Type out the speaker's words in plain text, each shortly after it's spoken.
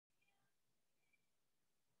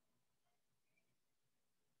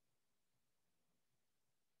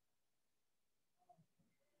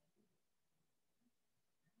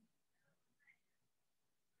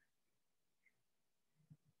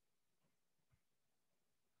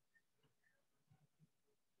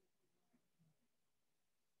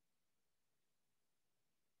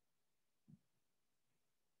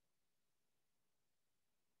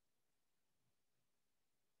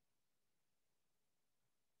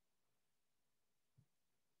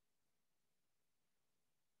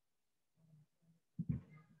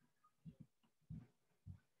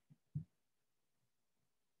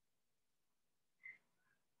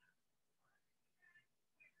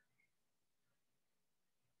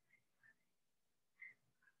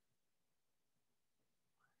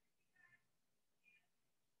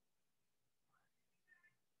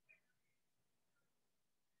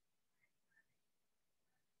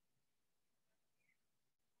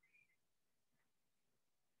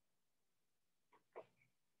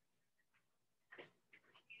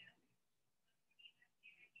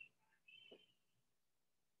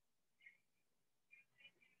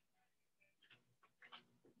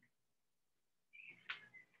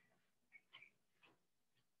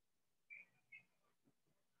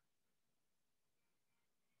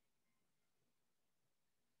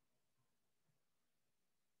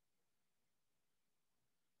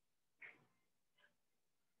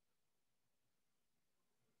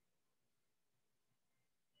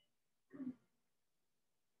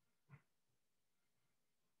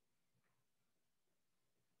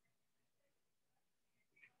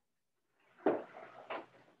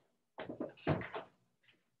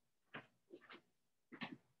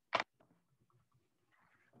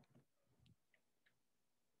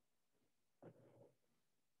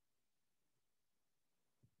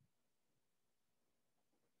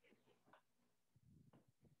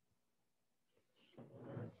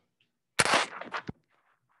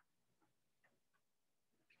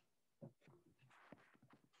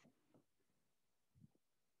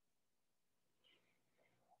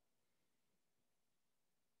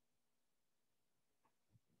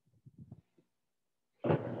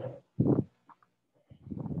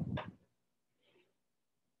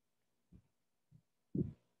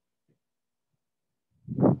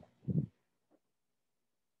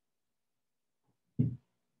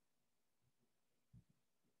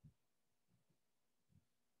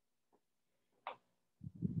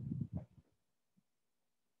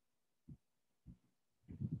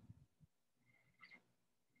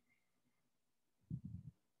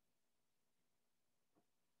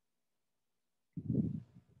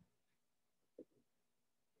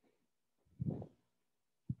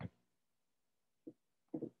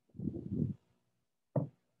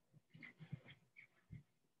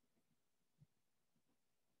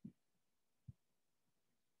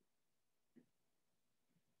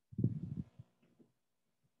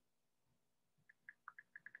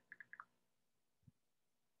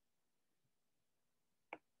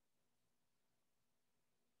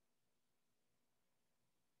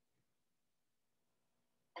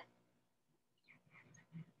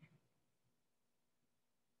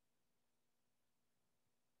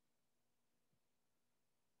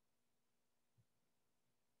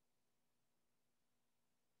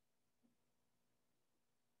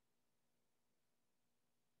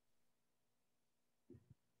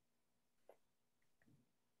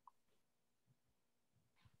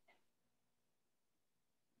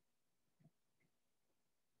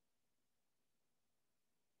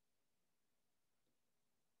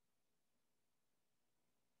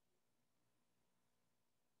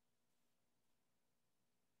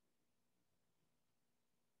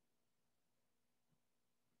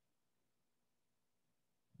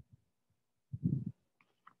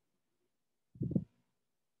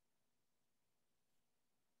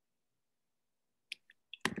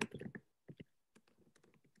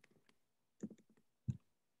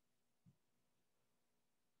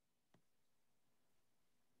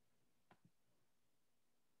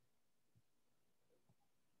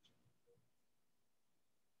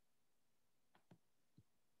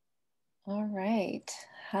All right.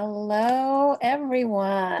 Hello,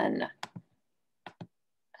 everyone.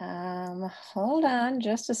 Hold on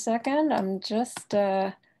just a second. I'm just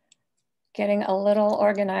getting a little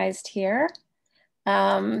organized here.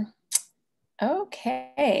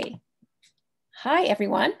 Okay. Hi,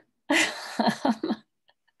 everyone.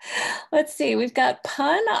 Let's see. We've got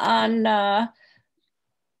pun on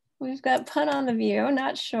the view.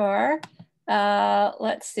 Not sure.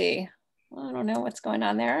 Let's see. I don't know what's going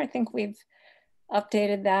on there. I think we've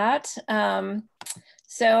updated that.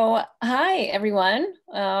 So hi, everyone.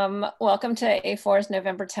 Welcome to A4's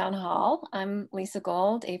November Town Hall. I'm Lisa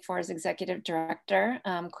Gold, A4's Executive Director.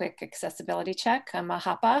 Quick accessibility check. I'm a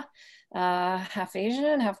Hapa, half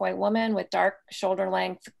Asian, half white woman with dark shoulder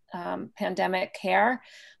length pandemic hair,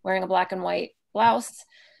 wearing a black and white blouse,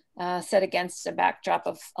 set against a backdrop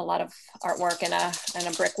of a lot of artwork and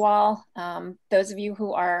a brick wall. Those of you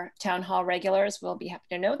who are Town Hall regulars will be happy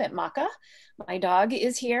to know that Maka, my dog,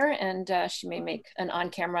 is here, and she may make an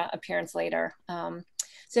on-camera appearance later.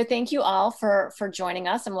 So thank you all for joining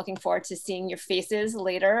us. I'm looking forward to seeing your faces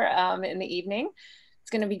later in the evening.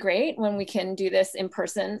 It's going to be great when we can do this in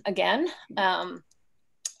person again.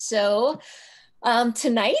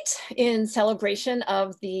 Tonight, in celebration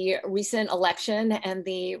of the recent election and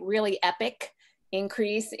the really epic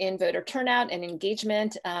increase in voter turnout and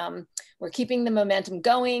engagement, we're keeping the momentum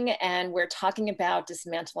going, and we're talking about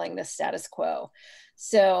dismantling the status quo.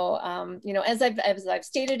 So, as I've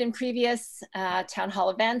stated in previous town hall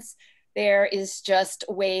events, there is just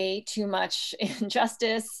way too much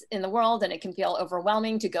injustice in the world, and it can feel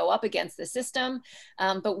overwhelming to go up against the system.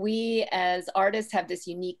 But we as artists have this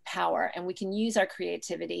unique power, and we can use our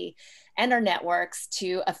creativity and our networks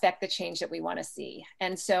to affect the change that we want to see.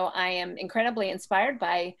 And so I am incredibly inspired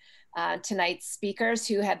by tonight's speakers,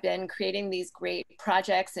 who have been creating these great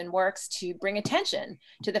projects and works to bring attention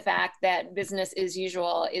to the fact that business as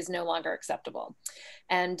usual is no longer acceptable.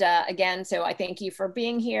 And again, so I thank you for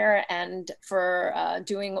being here and for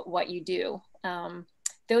doing what you do.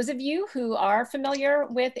 Those of you who are familiar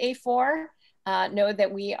with A4 know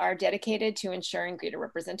that we are dedicated to ensuring greater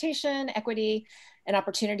representation, equity, and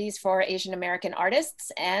opportunities for Asian American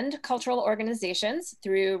artists and cultural organizations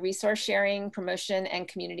through resource sharing, promotion, and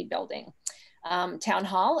community building. Town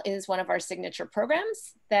Hall is one of our signature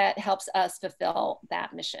programs that helps us fulfill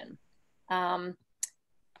that mission. So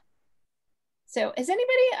is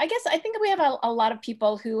anybody, I think we have a lot of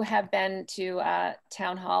people who have been to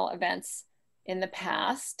Town Hall events in the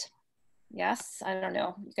past. Yes, I don't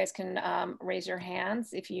know. You guys can raise your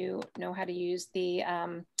hands if you know how to use the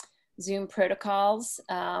Zoom protocols.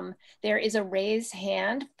 There is a raise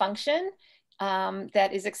hand function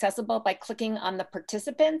that is accessible by clicking on the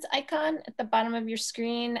participants icon at the bottom of your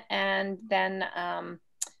screen. And then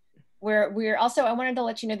we're also, I wanted to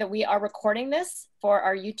let you know that we are recording this for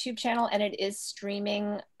our YouTube channel, and it is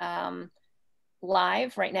streaming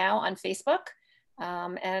live right now on Facebook.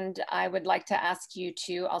 And I would like to ask you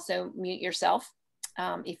to also mute yourself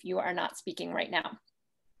if you are not speaking right now.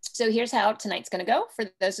 So here's how tonight's going to go for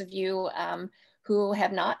those of you who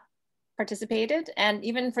have not participated, and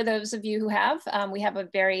even for those of you who have. We have a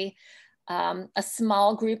very a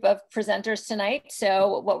small group of presenters tonight.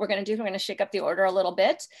 So what we're going to do, we're going to shake up the order a little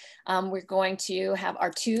bit. We're going to have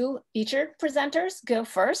our two featured presenters go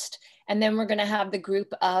first, and then we're going to have the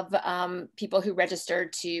group of people who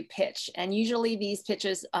registered to pitch. And usually these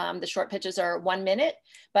pitches, the short pitches, are 1 minute,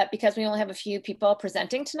 but because we only have a few people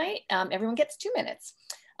presenting tonight, everyone gets 2 minutes.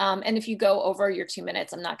 And if you go over your 2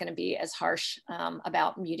 minutes, I'm not going to be as harsh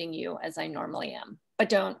about muting you as I normally am, but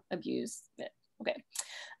don't abuse it. Okay.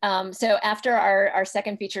 So after our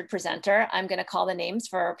second featured presenter, I'm going to call the names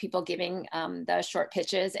for people giving the short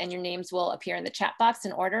pitches, and your names will appear in the chat box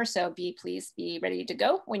in order. So please be ready to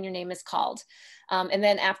go when your name is called. And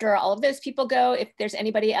then after all of those people go, if there's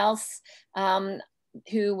anybody else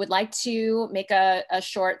who would like to make a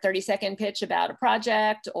short 30-second pitch about a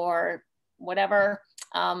project or whatever,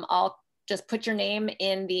 I'll just put your name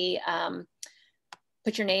in the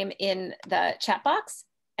chat box,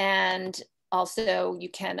 and also you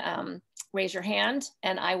can raise your hand,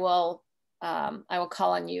 and I will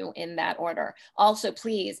call on you in that order. Also,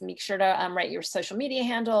 please make sure to write your social media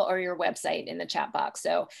handle or your website in the chat box.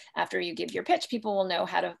 So after you give your pitch, people will know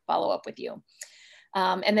how to follow up with you.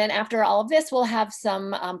 And then after all of this, we'll have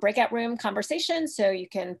some breakout room conversations, so you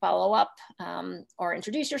can follow up or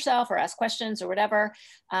introduce yourself or ask questions or whatever.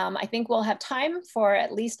 I think we'll have time for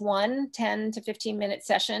at least one 10 to 15 minute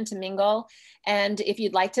session to mingle. And if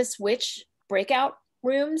you'd like to switch breakout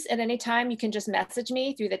rooms at any time, you can just message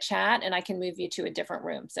me through the chat and I can move you to a different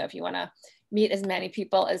room. So if you want to meet as many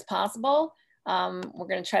people as possible, we're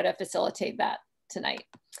going to try to facilitate that tonight.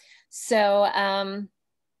 So a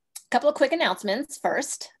couple of quick announcements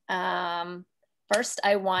first. First,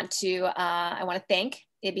 I want to thank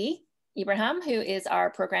Ibrahim, who is our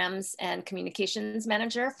Programs and Communications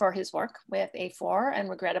Manager, for his work with A4. And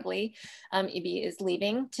regrettably, Ibi is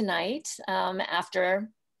leaving tonight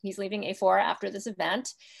he's leaving A4 after this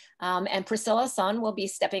event. And Priscilla Son will be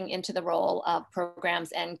stepping into the role of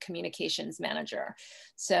Programs and Communications Manager.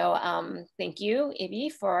 So thank you, Ibi,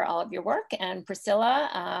 for all of your work. And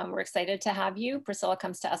Priscilla, we're excited to have you. Priscilla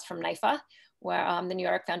comes to us from NYFA, where the New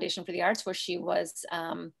York Foundation for the Arts, where she was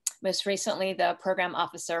most recently the program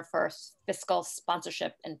officer for fiscal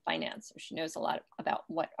sponsorship and finance. So she knows a lot about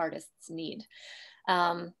what artists need.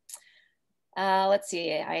 Let's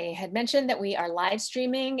see, I had mentioned that we are live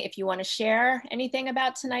streaming. If you want to share anything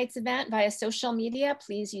about tonight's event via social media,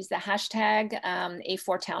 please use the hashtag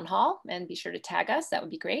A4 Town Hall and be sure to tag us. That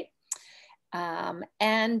would be great.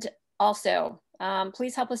 And also,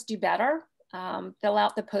 please help us do better. Fill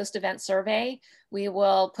out the post-event survey. We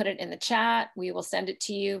will put it in the chat. We will send it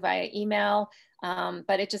to you via email,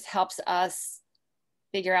 but it just helps us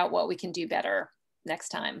figure out what we can do better next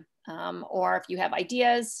time. Or if you have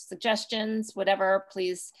ideas, suggestions, whatever,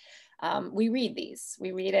 please, we read these.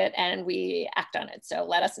 We read it and we act on it. So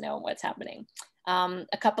let us know what's happening.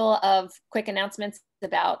 A couple of quick announcements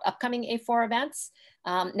about upcoming A4 events.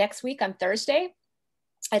 Next week on Thursday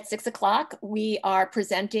at 6 o'clock, we are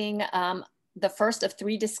presenting the first of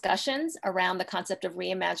 3 discussions around the concept of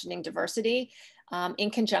reimagining diversity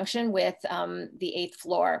in conjunction with the 8th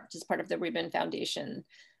Floor, which is part of the Rubin Foundation,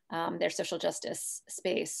 their social justice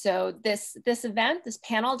space. So this event, this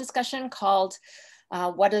panel discussion called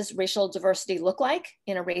What Does Racial Diversity Look Like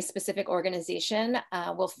in a Race-Specific Organization,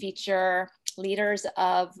 will feature leaders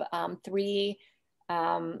of 3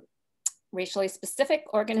 racially specific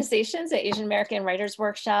organizations: the Asian American Writers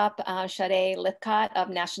Workshop, Sade Lithcott of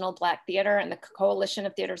National Black Theater and the Coalition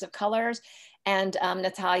of Theaters of Colors, and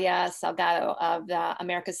Natalia Salgado of the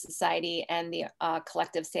America's Society and the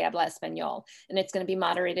collective Se Habla Español. And it's going to be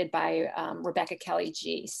moderated by Rebecca Kelly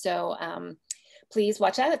G. So please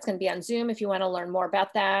watch that. It's going to be on Zoom. If you want to learn more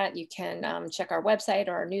about that, you can check our website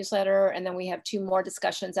or our newsletter. And then we have 2 more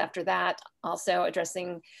discussions after that, also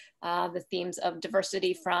addressing the themes of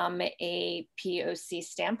diversity from a POC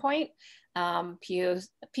standpoint,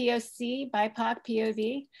 POC, BIPOC,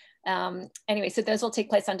 POV. Anyway, so those will take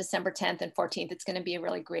place on December 10th and 14th. It's going to be a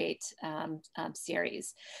really great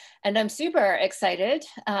series. And I'm super excited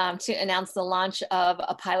to announce the launch of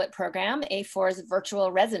a pilot program, A4's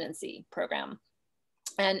virtual residency program.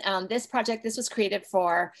 And this was created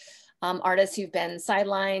for artists who've been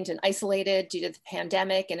sidelined and isolated due to the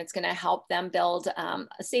pandemic, and it's going to help them build a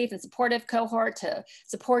safe and supportive cohort to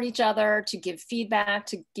support each other, to give feedback,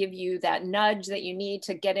 to give you that nudge that you need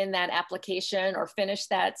to get in that application or finish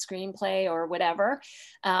that screenplay or whatever.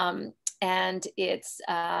 And it's,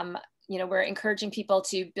 you know, we're encouraging people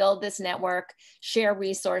to build this network, share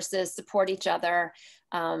resources, support each other.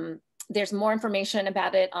 There's more information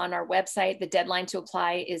about it on our website. The deadline to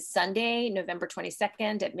apply is Sunday, November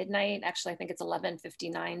 22nd at midnight. Actually, I think it's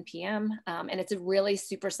 11:59 p.m. And it's a really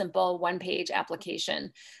super simple 1-page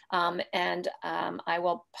application. And I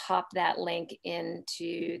will pop that link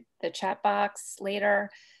into the chat box later,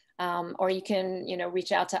 or you can, you know,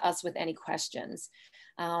 reach out to us with any questions.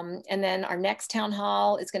 And then our next town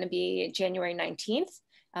hall is going to be January 19th.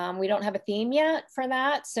 We don't have a theme yet for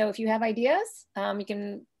that. So if you have ideas, you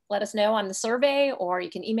can let us know on the survey, or you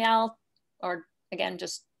can email, or again,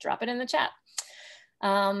 just drop it in the chat.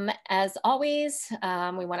 As always,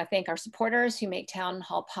 we want to thank our supporters who make Town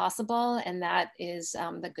Hall possible, and that is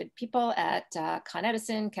the good people at Con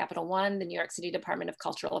Edison, Capital One, the New York City Department of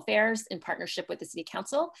Cultural Affairs, in partnership with the City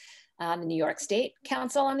Council, the New York State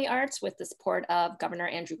Council on the Arts, with the support of Governor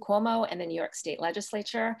Andrew Cuomo and the New York State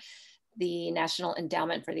Legislature, the National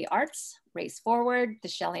Endowment for the Arts, Race Forward, the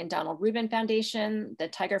Shelley and Donald Rubin Foundation, the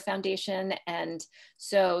Tiger Foundation, and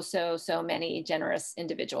so many generous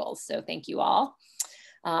individuals. So thank you all.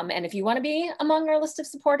 And if you want to be among our list of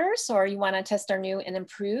supporters, or you want to test our new and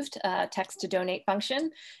improved text to donate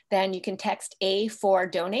function, then you can text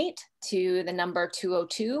A4Donate to the number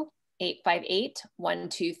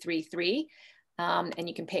 202-858-1233. And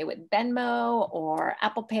you can pay with Venmo or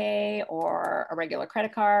Apple Pay or a regular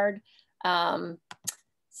credit card.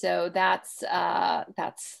 So that's that.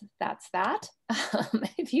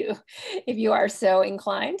 If you are so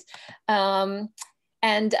inclined.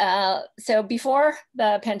 And so before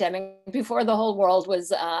the pandemic, before the whole world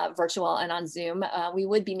was virtual and on Zoom, we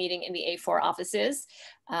would be meeting in the A4 offices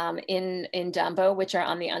in Dumbo, which are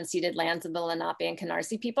on the unceded lands of the Lenape and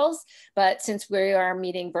Canarsie peoples. But since we are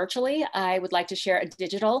meeting virtually, I would like to share a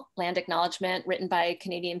digital land acknowledgement written by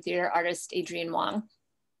Canadian theater artist Adrienne Wong,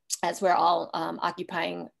 as we're all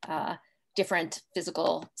occupying different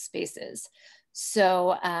physical spaces.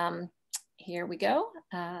 So here we go.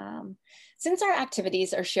 Since our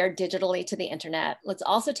activities are shared digitally to the internet, let's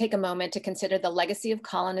also take a moment to consider the legacy of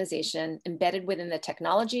colonization embedded within the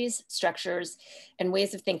technologies, structures, and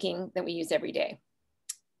ways of thinking that we use every day.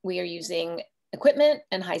 We are using equipment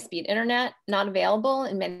and high-speed internet not available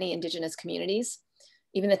in many Indigenous communities.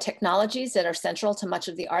 Even the technologies that are central to much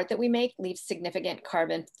of the art that we make leave significant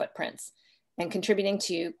carbon footprints and contributing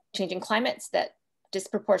to changing climates that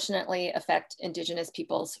disproportionately affect Indigenous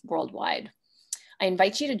peoples worldwide. I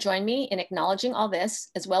invite you to join me in acknowledging all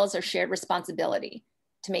this, as well as our shared responsibility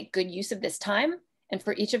to make good use of this time and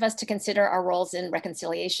for each of us to consider our roles in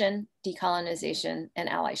reconciliation, decolonization, and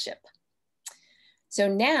allyship. So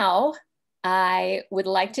now I would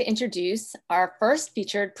like to introduce our first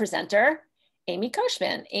featured presenter, Amy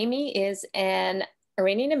Koshman. Amy is an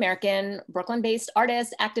Iranian-American, Brooklyn-based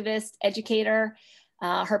artist, activist, educator.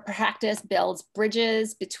 Her practice builds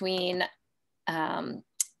bridges between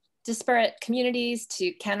disparate communities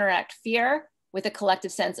to counteract fear with a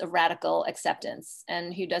collective sense of radical acceptance.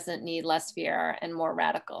 And who doesn't need less fear and more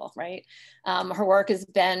radical, right? Her work has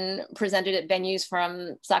been presented at venues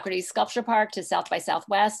from Socrates Sculpture Park to South by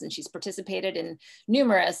Southwest, and she's participated in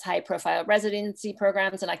numerous high profile residency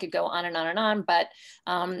programs, and I could go on and on and on, but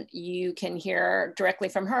you can hear directly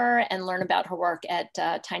from her and learn about her work at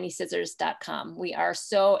tinyscissors.com. We are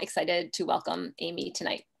so excited to welcome Amy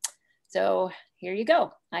tonight. So here you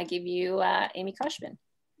go. I give you Amy Koshman.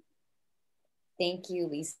 Thank you,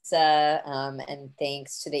 Lisa. And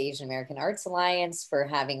thanks to the Asian American Arts Alliance for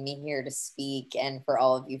having me here to speak, and for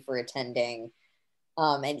all of you for attending,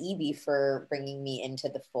 and Evie for bringing me into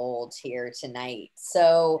the fold here tonight.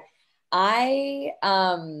 So I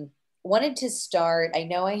wanted to start, I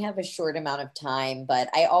know I have a short amount of time, but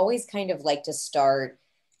I always kind of like to start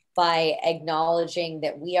by acknowledging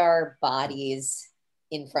that we are bodies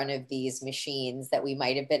in front of these machines that we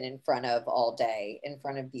might have been in front of all day, in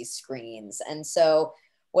front of these screens. And so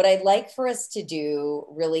what I'd like for us to do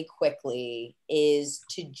really quickly is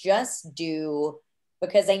to just do,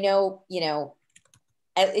 because I know, you know,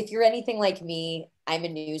 if you're anything like me, I'm a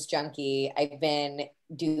news junkie. I've been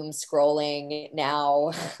doom scrolling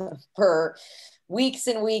now for weeks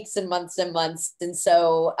and weeks and months and months. And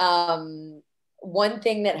so one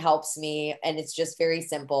thing that helps me, and it's just very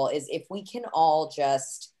simple, is if we can all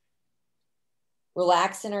just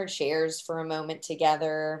relax in our chairs for a moment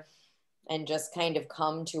together and just kind of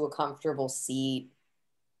come to a comfortable seat.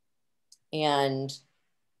 And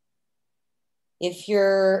if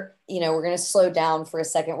you're, you know, we're going to slow down for a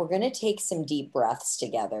second. We're going to take some deep breaths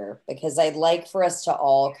together, because I'd like for us to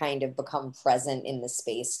all kind of become present in the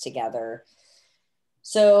space together.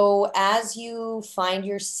 So as you find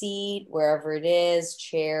your seat, wherever it is,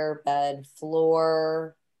 chair, bed,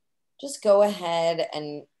 floor, just go ahead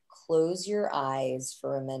and close your eyes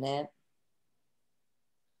for a minute.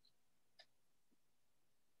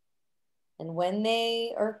 And when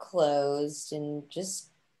they are closed, and just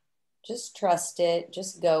trust it,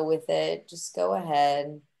 just go with it, just go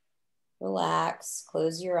ahead, relax,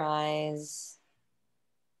 close your eyes.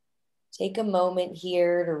 Take a moment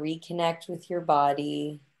here to reconnect with your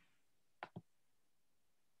body,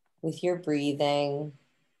 with your breathing.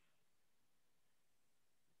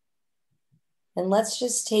 And let's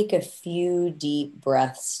just take a few deep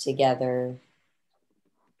breaths together.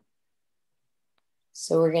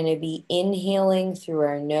 So we're going to be inhaling through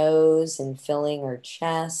our nose and filling our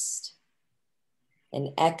chest,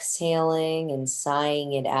 and exhaling and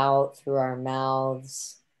sighing it out through our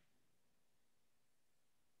mouths,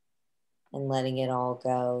 and letting it all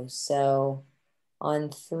go. So on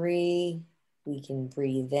 3, we can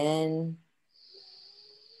breathe in.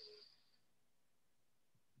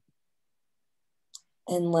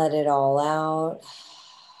 And let it all out.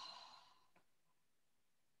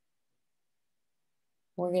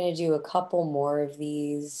 We're going to do a couple more of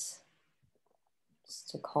these just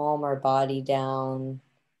to calm our body down,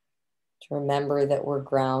 to remember that we're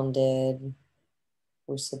grounded,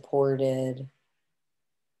 we're supported,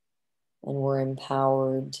 and we're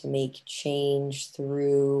empowered to make change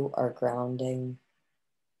through our grounding.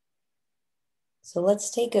 So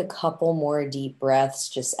let's take a couple more deep breaths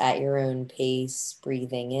just at your own pace,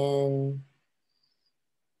 breathing in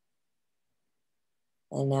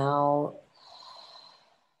and out.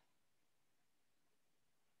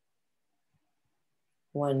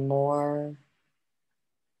 One more.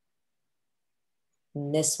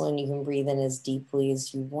 And this one, you can breathe in as deeply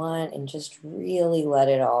as you want and just really let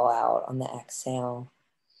it all out on the exhale.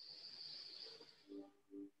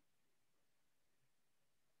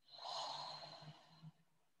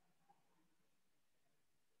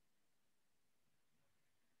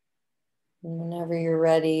 And whenever you're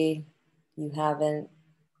ready, if you haven't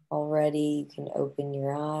already, you can open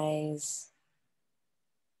your eyes.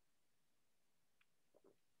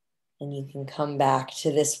 And you can come back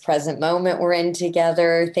to this present moment we're in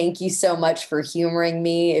together. Thank you so much for humoring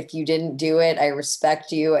me. If you didn't do it, I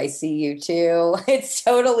respect you. I see you too. It's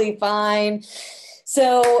totally fine.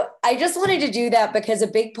 So I just wanted to do that because a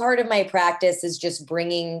big part of my practice is just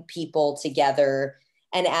bringing people together.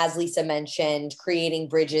 And as Lisa mentioned, creating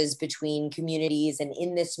bridges between communities. And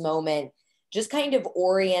in this moment, just kind of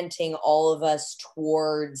orienting all of us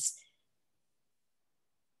towards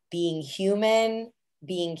being human,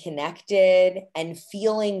 being connected, and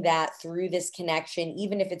feeling that through this connection,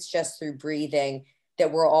 even if it's just through breathing,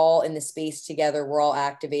 that we're all in the space together, we're all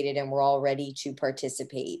activated, and we're all ready to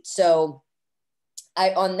participate. So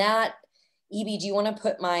on that, Evie, do you want to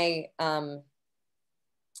put my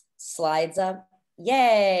slides up?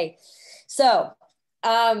 Yay. So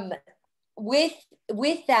with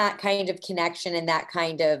that kind of connection and that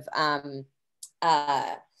kind of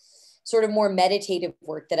sort of more meditative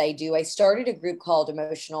work that I do, I started a group called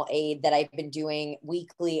Emotional Aid that I've been doing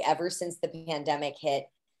weekly ever since the pandemic hit.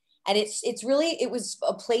 And it was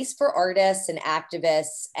a place for artists and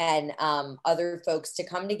activists and other folks to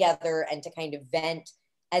come together and to kind of vent,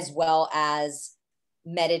 as well as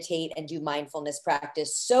meditate and do mindfulness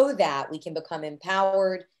practice, so that we can become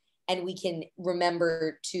empowered and we can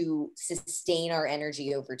remember to sustain our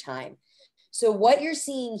energy over time. So what you're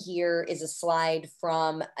seeing here is a slide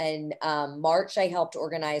from an march I helped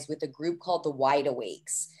organize with a group called the Wide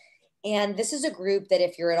Awakes. And this is a group that,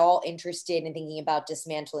 if you're at all interested in thinking about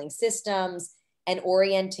dismantling systems and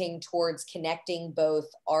orienting towards connecting both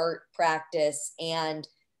art practice and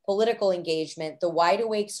political engagement, the Wide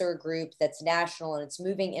Awakes are a group that's national and it's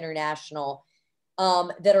moving international,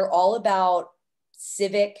 that are all about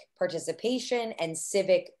civic participation and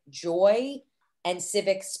civic joy and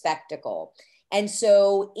civic spectacle. And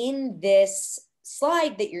so in this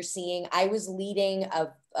slide that you're seeing, I was leading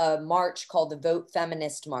a march called the Vote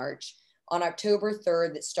Feminist March on October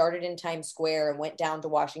 3rd that started in Times Square and went down to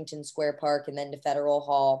Washington Square Park and then to Federal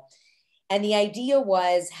Hall. And the idea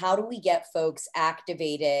was, how do we get folks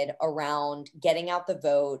activated around getting out the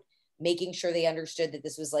vote, making sure they understood that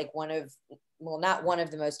this was like not one of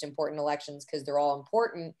the most important elections, because they're all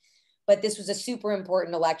important, but this was a super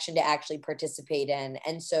important election to actually participate in.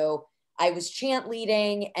 And so I was chant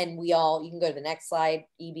leading, and you can go to the next slide,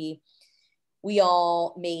 EB. We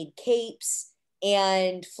all made capes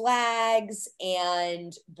and flags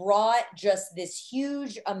and brought just this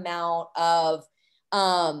huge amount of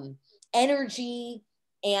energy.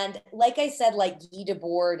 And like I said, like Guy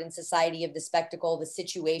Debord and Society of the Spectacle, the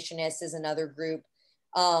Situationists is another group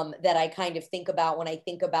that I kind of think about when I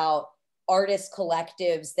think about artist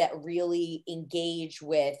collectives that really engage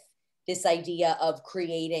with this idea of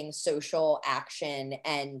creating social action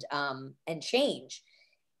and change.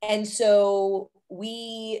 And so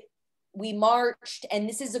we marched, and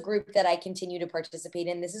this is a group that I continue to participate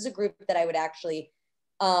in. This is a group that I would actually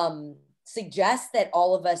suggest that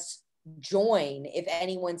all of us join if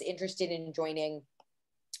anyone's interested in joining.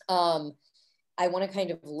 I want to kind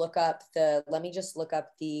of look up let me just look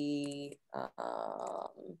up the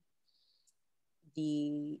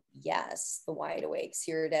Wide Awakes.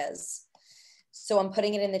 Here it is. So I'm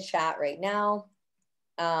putting it in the chat right now.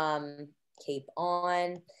 Cape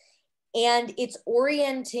on. And it's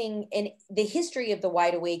orienting, and the history of the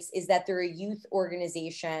Wide Awakes is that they're a youth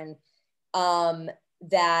organization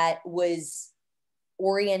that was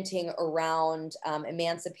orienting around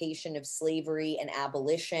emancipation of slavery and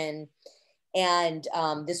abolition. And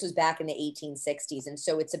this was back in the 1860s. And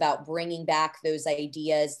so it's about bringing back those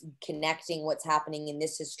ideas, connecting what's happening in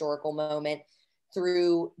this historical moment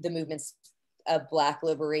through the movements of Black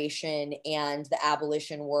liberation and the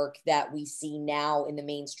abolition work that we see now in the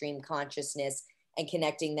mainstream consciousness, and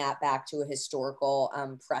connecting that back to a historical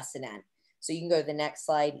precedent. So you can go to the next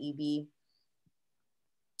slide, EB.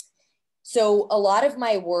 So a lot of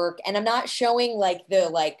my work, and I'm not showing like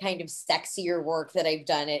the kind of sexier work that I've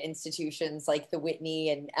done at institutions like the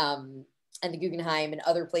Whitney and the Guggenheim and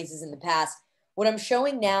other places in the past. What I'm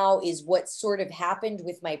showing now is what sort of happened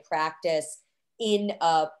with my practice in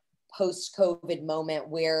a post-COVID moment,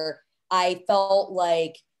 where I felt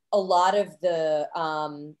like a lot of the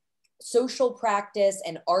social practice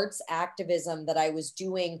and arts activism that I was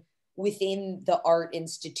doing within the art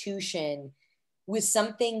institution was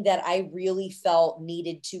something that I really felt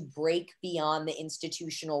needed to break beyond the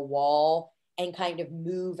institutional wall and kind of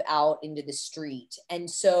move out into the street. And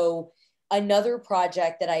so another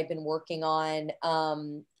project that I've been working on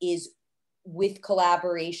is with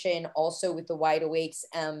collaboration also with the Wide Awakes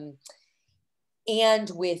and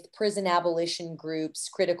with prison abolition groups,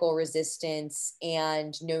 Critical Resistance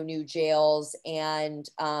and No New Jails and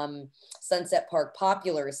Sunset Park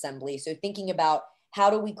Popular Assembly. So thinking about how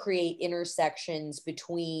do we create intersections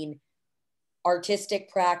between artistic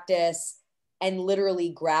practice and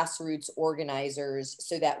literally grassroots organizers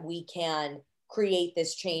so that we can create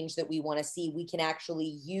this change that we want to see. We can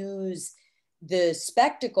actually use the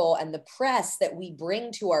spectacle and the press that we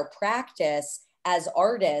bring to our practice as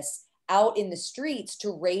artists out in the streets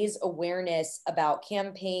to raise awareness about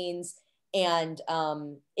campaigns and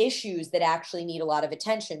issues that actually need a lot of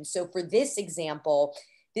attention. So for this example,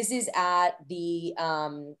 this is at the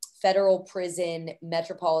Federal Prison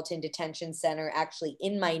Metropolitan Detention Center, actually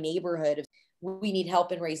in my neighborhood. We need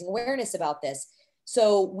help in raising awareness about this.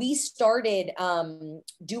 So we started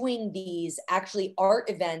doing these actually art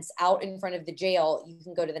events out in front of the jail. You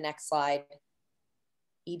can go to the next slide,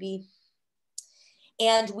 EB.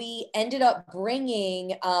 And we ended up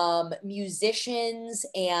bringing musicians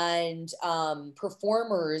and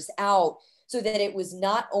performers out so that it was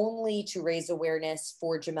not only to raise awareness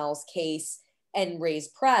for Jamel's case and raise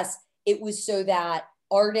press, it was so that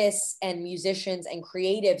artists and musicians and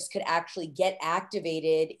creatives could actually get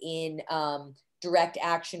activated in direct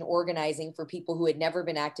action organizing for people who had never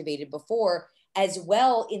been activated before. As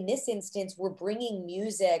well, in this instance, we're bringing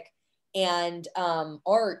music and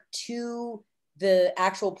art to the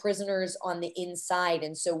actual prisoners on the inside.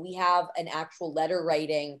 And so we have an actual letter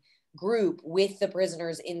writing group with the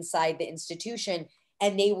prisoners inside the institution.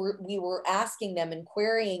 And we were asking them and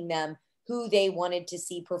querying them who they wanted to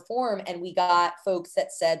see perform. And we got folks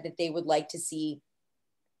that said that they would like to see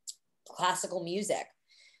classical music.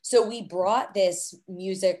 So we brought this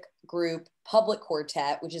music group, Public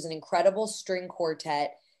Quartet, which is an incredible string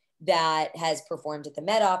quartet that has performed at the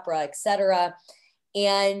Met Opera, et cetera.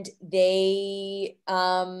 And they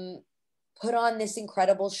put on this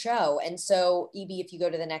incredible show. And so, EB, if you go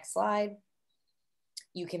to the next slide,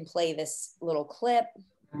 you can play this little clip.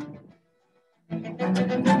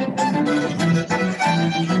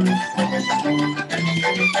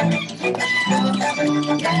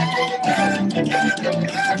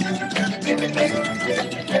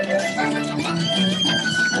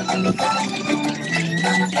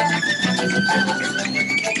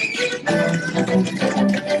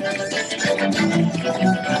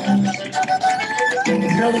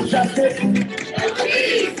 No justice, no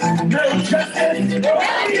peace. No justice, no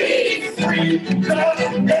peace. Free the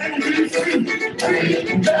NBC. Free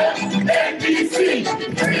the NBC.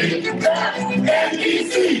 Free the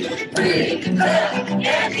NBC. Free the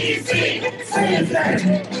NBC. Say his name.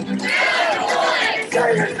 Now, boy.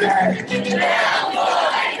 Say his name. Now,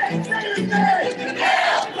 boy. Say his name.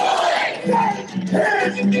 Now, boy. Say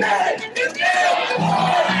his name. Now,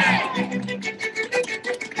 boy.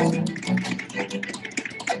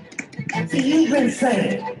 See, you've been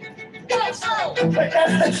saying, that's so, but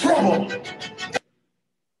that's the trouble.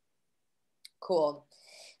 Cool.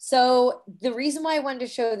 So the reason why I wanted to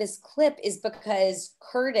show this clip is because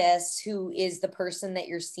Curtis, who is the person that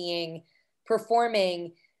you're seeing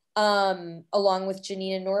performing along with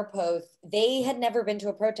Janina Norpoth, they had never been to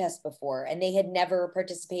a protest before and they had never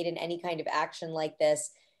participated in any kind of action like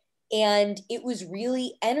this. And it was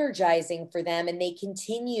really energizing for them. And they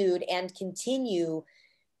continued and continue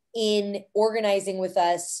in organizing with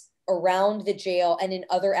us around the jail and in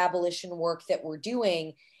other abolition work that we're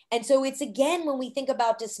doing. And so it's, again, when we think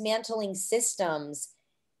about dismantling systems,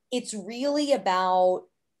 it's really about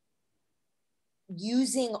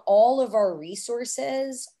using all of our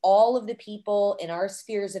resources, all of the people in our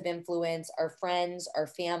spheres of influence, our friends, our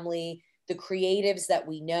family, the creatives that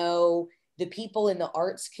we know, the people in the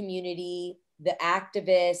arts community, the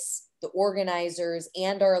activists, the organizers,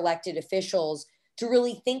 and our elected officials to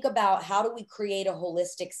really think about how do we create a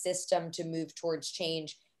holistic system to move towards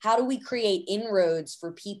change? How do we create inroads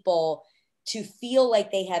for people to feel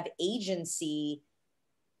like they have agency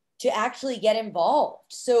to actually get involved?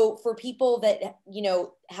 So for people that, you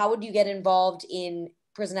know, how would you get involved in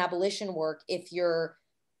prison abolition work if you're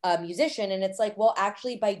a musician? And it's like, well,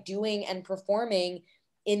 actually by doing and performing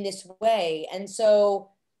in this way. And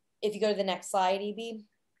so if you go to the next slide, EB.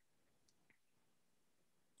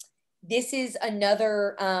 This is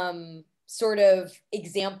another sort of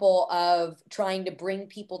example of trying to bring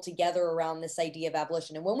people together around this idea of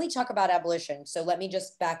abolition. And when we talk about abolition, so let me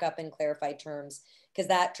just back up and clarify terms, because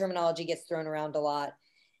that terminology gets thrown around a lot.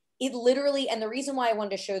 It literally, and the reason why I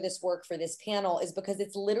wanted to show this work for this panel is because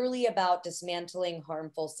it's literally about dismantling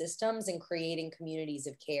harmful systems and creating communities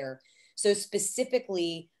of care. So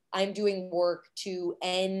specifically, I'm doing work to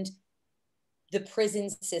end the prison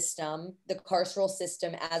system, the carceral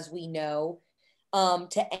system as we know,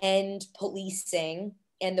 to end policing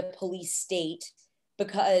and the police state,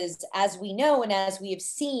 because as we know and as we have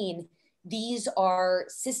seen, these are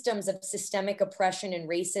systems of systemic oppression and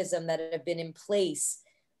racism that have been in place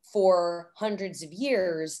for hundreds of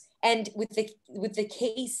years. And with the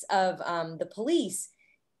case of the police,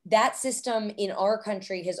 that system in our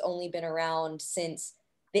country has only been around since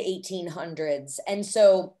the 1800s. And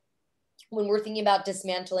so when we're thinking about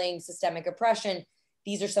dismantling systemic oppression,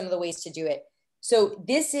 these are some of the ways to do it. So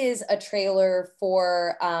this is a trailer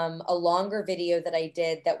for a longer video that I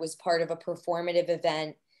did that was part of a performative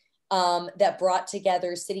event that brought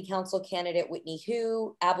together City Council candidate Whitney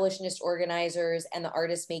Hu, abolitionist organizers, and the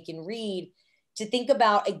artist Macon Reed to think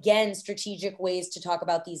about, again, strategic ways to talk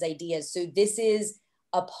about these ideas. So this is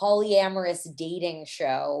a polyamorous dating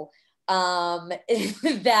show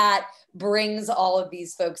that brings all of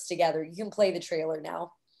these folks together. You can play the trailer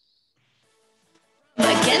now.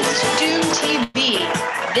 Against Doom TV,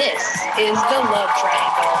 this is the Love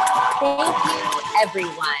Triangle. Thank you,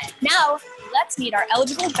 everyone. Now, let's meet our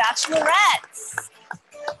eligible bachelorettes.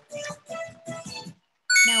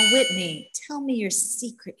 Now, Whitney, tell me your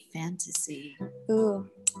secret fantasy. Ooh,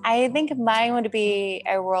 I think mine would be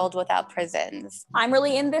a world without prisons. I'm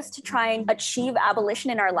really in this to try and achieve abolition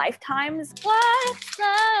in our lifetimes. What's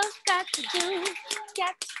love got to do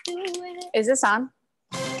with it? Is this on?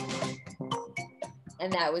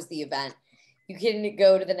 And that was the event. You can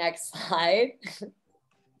go to the next slide.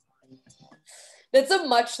 That's a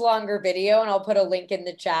much longer video, and I'll put a link in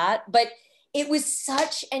the chat. But it was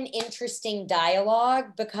such an interesting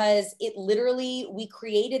dialogue because it literally, we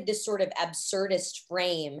created this sort of absurdist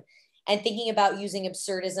frame, and thinking about using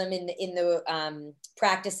absurdism in the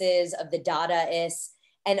practices of the Dadaists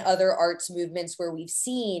and other arts movements where we've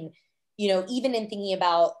seen, you know, even in thinking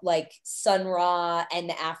about like Sun Ra and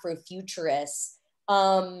the Afrofuturists,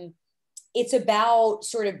 it's about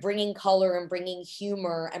sort of bringing color and bringing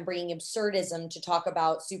humor and bringing absurdism to talk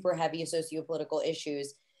about super heavy sociopolitical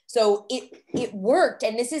issues. So it worked,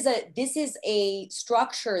 and this is a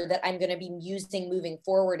structure that I'm going to be using moving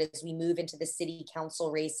forward as we move into the city council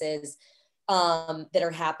races that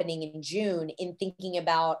are happening in June, in thinking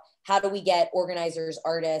about how do we get organizers,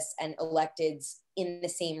 artists, and electeds in the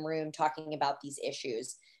same room talking about these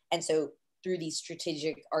issues. And so through these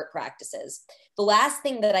strategic art practices. The last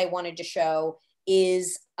thing that I wanted to show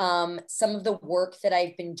is some of the work that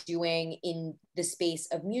I've been doing in the space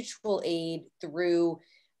of mutual aid through,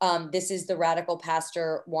 this is the radical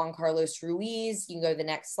pastor Juan Carlos Ruiz. You can go to the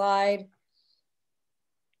next slide.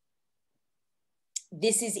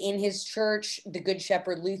 This is in his church, the Good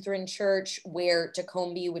Shepherd Lutheran Church, where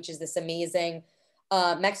Tacombe, which is this amazing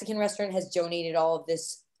Mexican restaurant, has donated all of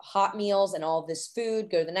this hot meals and all of this food.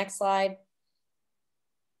 Go to the next slide.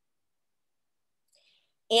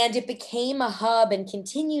 And it became a hub and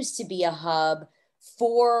continues to be a hub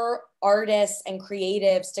for artists and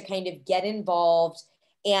creatives to kind of get involved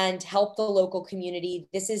and help the local community.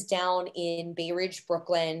 This is down in Bay Ridge,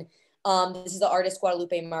 Brooklyn. This is the artist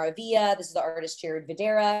Guadalupe Maravilla. This is the artist Jared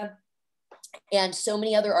Videra. And so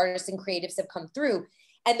many other artists and creatives have come through.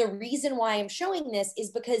 And the reason why I'm showing this is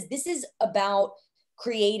because this is about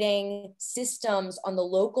creating systems on the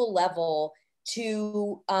local level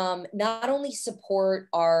to not only support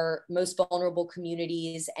our most vulnerable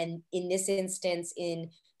communities, and in this instance,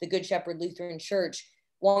 in the Good Shepherd Lutheran Church,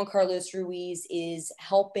 Juan Carlos Ruiz is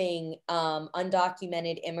helping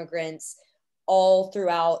undocumented immigrants all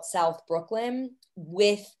throughout South Brooklyn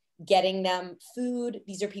with getting them food.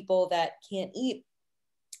 These are people that can't eat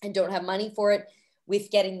and don't have money for it,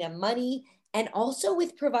 with getting them money, and also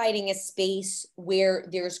with providing a space where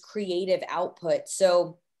there's creative output.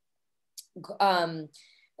 So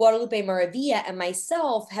Guadalupe Maravilla and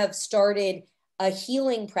myself have started a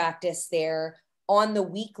healing practice there on the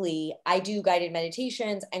weekly. I do guided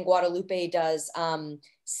meditations, and Guadalupe does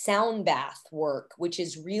sound bath work, which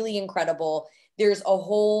is really incredible. There's a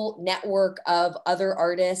whole network of other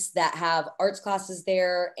artists that have arts classes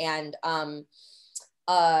there, and a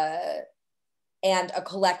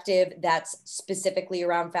collective that's specifically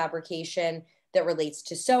around fabrication that relates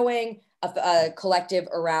to sewing, a collective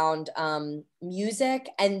around music.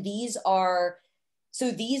 And these are So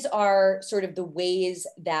these are sort of the ways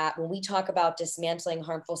that when we talk about dismantling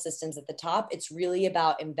harmful systems at the top, it's really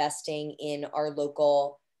about investing in our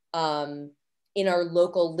local,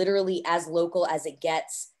 literally as local as it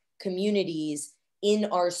gets, communities in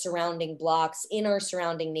our surrounding blocks, in our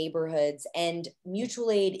surrounding neighborhoods. And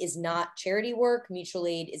mutual aid is not charity work. Mutual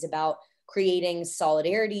aid is about creating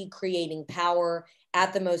solidarity, creating power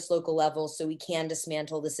at the most local level so we can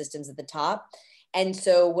dismantle the systems at the top. And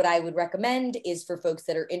so what I would recommend is for folks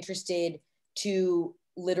that are interested to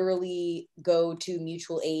literally go to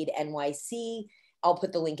Mutual Aid NYC. I'll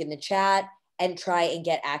put the link in the chat and try and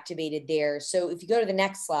get activated there. So if you go to the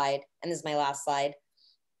next slide, and this is my last slide,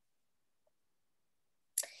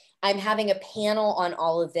 I'm having a panel on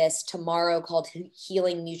all of this tomorrow called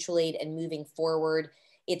Healing Mutual Aid and Moving Forward.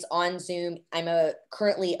 It's on Zoom. I'm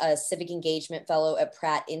currently a civic engagement fellow at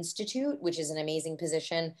Pratt Institute, which is an amazing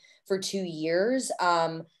position for 2 years,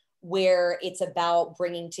 where it's about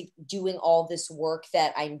doing all this work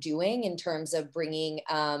that I'm doing in terms of bringing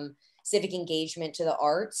civic engagement to the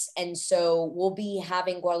arts. And so we'll be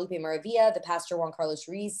having Guadalupe Maravilla, the pastor Juan Carlos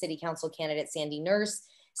Ruiz, city council candidate Sandy Nurse,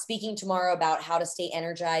 speaking tomorrow about how to stay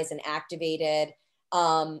energized and activated,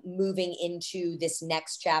 moving into this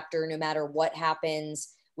next chapter, no matter what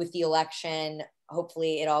happens with the election.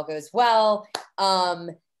 Hopefully it all goes well.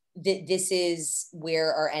 This is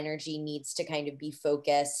where our energy needs to kind of be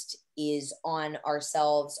focused, is on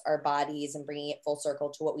ourselves, our bodies, and bringing it full circle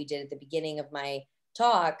to what we did at the beginning of my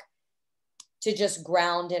talk, to just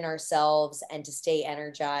ground in ourselves and to stay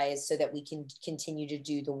energized so that we can continue to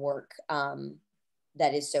do the work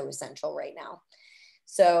that is so essential right now.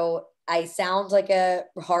 So I sound like a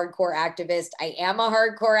hardcore activist. I am a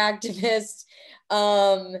hardcore activist.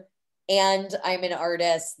 And I'm an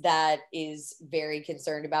artist that is very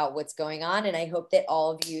concerned about what's going on. And I hope that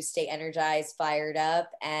all of you stay energized, fired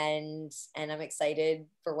up, and I'm excited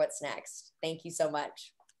for what's next. Thank you so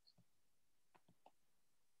much.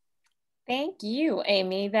 Thank you,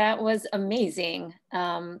 Amy. That was amazing.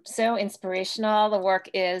 So inspirational. The work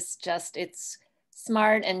is just, it's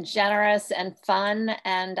smart and generous and fun.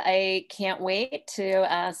 And I can't wait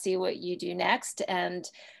to see what you do next. And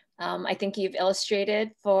I think you've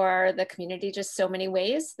illustrated for the community just so many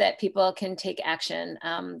ways that people can take action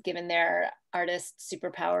given their artist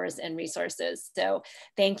superpowers and resources. So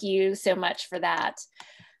thank you so much for that.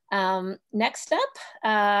 Next up,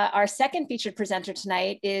 our second featured presenter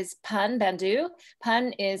tonight is Pun Bandhu.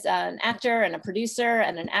 Pun is an actor and a producer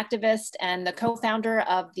and an activist and the co-founder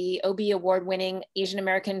of the Obie award-winning Asian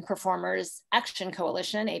American Performers Action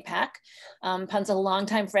Coalition, APAC. Pun's a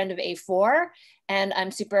longtime friend of A4, and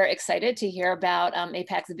I'm super excited to hear about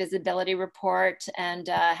APAC's visibility report and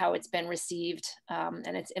how it's been received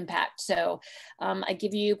and its impact. So I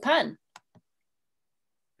give you Pun.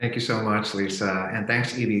 Thank you so much, Lisa. And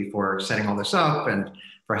thanks, Evie, for setting all this up and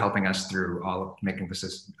for helping us through all of making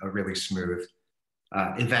this a really smooth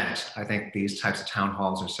event. I think these types of town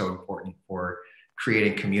halls are so important for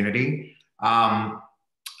creating community.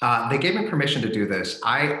 They gave me permission to do this.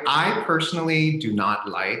 I personally do not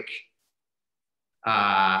like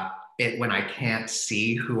it when I can't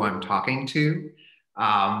see who I'm talking to.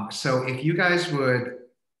 So if you guys would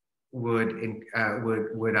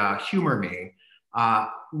humor me,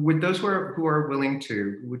 would those who are willing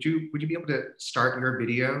to, would you be able to start your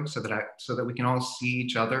video so that we can all see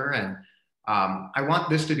each other? And I want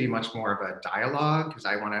this to be much more of a dialogue because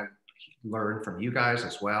I want to learn from you guys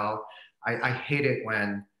as well. I hate it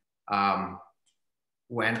when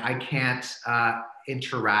I can't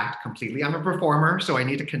interact completely. I'm a performer, so I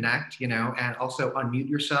need to connect, you know, and also unmute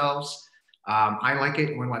yourselves. I like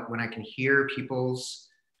it when I can hear people's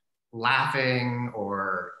laughing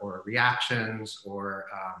or reactions, or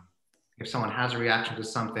if someone has a reaction to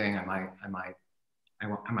something, I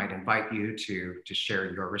might invite you to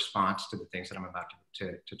share your response to the things that I'm about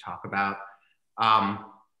to talk about.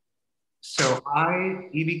 So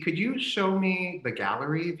Evie, could you show me the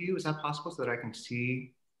gallery view? Is that possible so that I can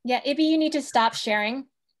see? Yeah, Evie, you need to stop sharing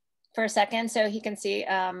for a second so he can see.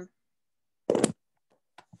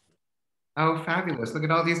 Oh, fabulous. Look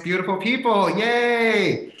at all these beautiful people.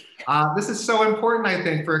 Yay. This is so important, I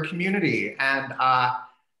think, for a community. And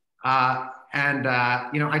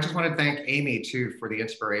you know, I just want to thank Amy too for the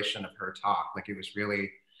inspiration of her talk. Like, it was really,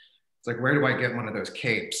 it's like, where do I get one of those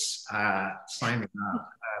capes? Sign me up.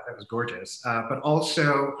 That was gorgeous. But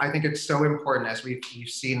also, I think it's so important, as we've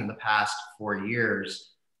seen in the past 4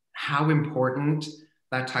 years, how important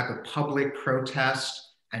that type of public protest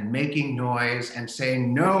and making noise and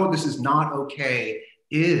saying, no, this is not okay,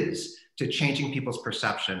 is to changing people's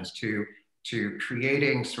perceptions, to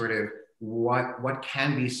creating sort of what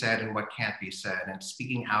can be said and what can't be said, and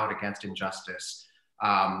speaking out against injustice.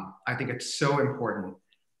 I think it's so important.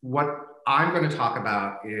 What I'm going to talk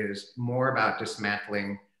about is more about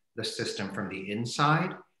dismantling the system from the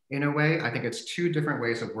inside in a way. I think it's two different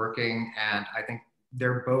ways of working, and I think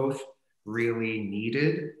they're both really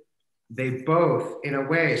needed. They both, in a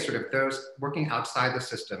way, sort of those working outside the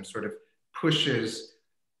system sort of pushes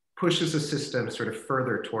the system sort of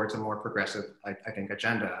further towards a more progressive, I think,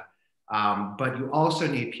 agenda. But you also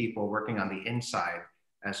need people working on the inside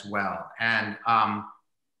as well, and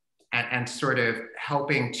sort of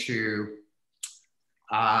helping to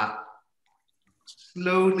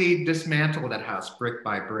slowly dismantle that house brick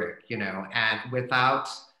by brick, you know, and without,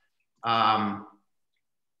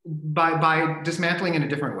 by dismantling in a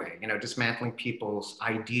different way, you know, dismantling people's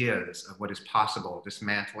ideas of what is possible,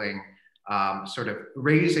 dismantling, sort of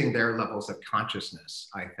raising their levels of consciousness,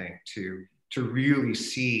 I think, to really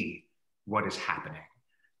see what is happening.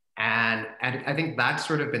 And I think that's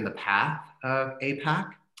sort of been the path of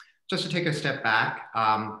APAC. Just to take a step back,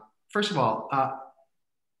 first of all,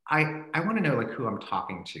 I want to know like who I'm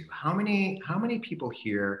talking to. How many people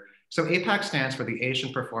here? So APAC stands for the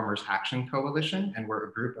Asian Performers Action Coalition, and we're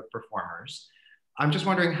a group of performers. I'm just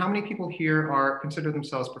wondering how many people here consider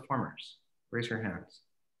themselves performers? Raise your hands.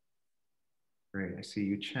 Great, I see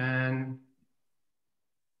you, Chen.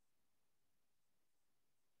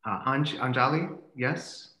 Anjali,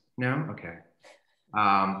 yes? No? Okay.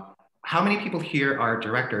 How many people here are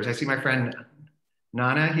directors? I see my friend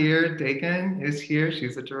Nana here, Dakin is here.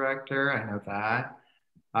 She's a director, I know that.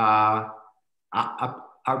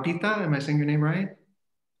 Arpita, am I saying your name right?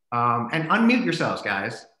 And unmute yourselves,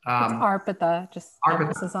 guys. It's Arpita, just Arpita.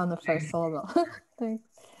 emphasis on the first syllable. Thanks.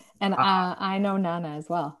 And I know Nana as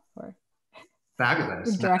well. We're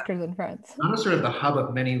fabulous. Directors and friends. Nana's sort of the hub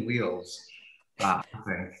of many wheels. I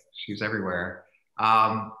think she's everywhere.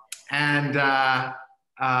 How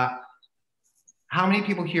many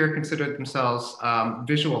people here consider themselves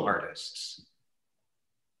visual artists?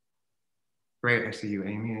 Great, I see you,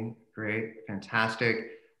 Amy. Great,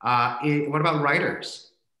 fantastic. What about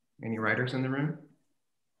writers? Any writers in the room?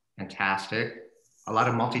 Fantastic. A lot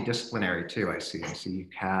of multidisciplinary too, I see. I see you,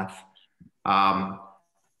 Kath. I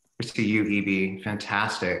see you, Evie.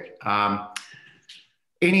 Fantastic. What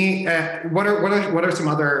are some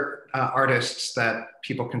other artists that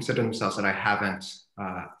people consider themselves that I haven't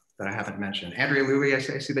mentioned? Andrea Louie, I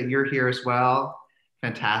see that you're here as well.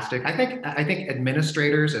 Fantastic. I think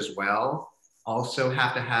administrators as well also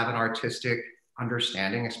have to have an artistic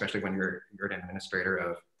understanding, especially when you're an administrator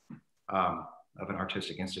of an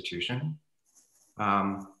artistic institution.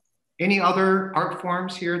 Any other art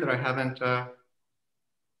forms here that I haven't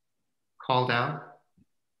called out?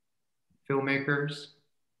 Filmmakers?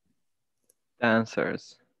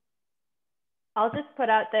 Dancers. I'll just put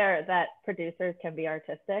out there that producers can be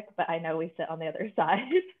artistic, but I know we sit on the other side.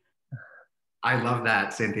 I love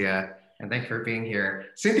that, Cynthia, and thanks for being here.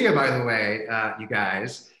 Cynthia, by the way, you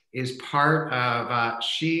guys, is part of,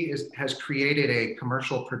 has created a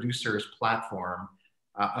commercial producers platform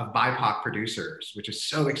of BIPOC producers, which is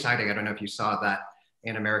so exciting. I don't know if you saw that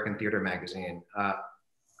in American Theater Magazine.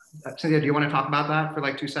 Cynthia, do you want to talk about that for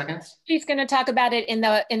like 2 seconds? She's going to talk about it in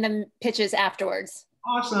the pitches afterwards.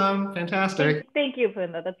 Awesome, fantastic. Thank you,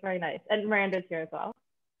 Punda, that's very nice. And Miranda's here as well.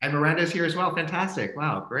 And Miranda's here as well, fantastic,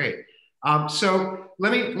 wow, great. So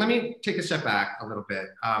let me take a step back a little bit.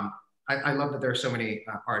 I love that there are so many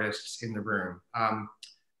artists in the room.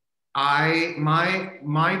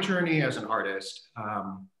 My journey as an artist,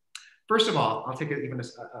 first of all, I'll take it even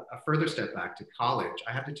a further step back to college.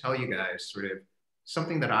 I have to tell you guys sort of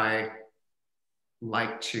something that I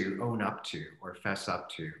like to own up to or fess up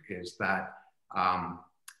to is that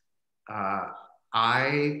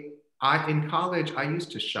in college, I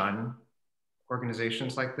used to shun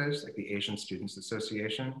organizations like this, like the Asian Students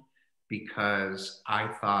Association, because I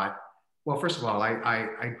thought, well, first of all,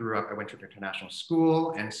 I grew up, I went to an international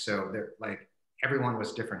school, and so there, like everyone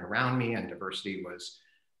was different around me, and diversity was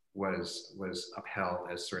upheld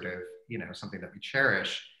as sort of, you know, something that we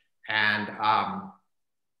cherish. And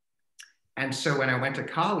so when I went to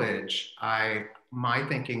college, my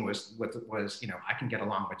thinking was, you know, I can get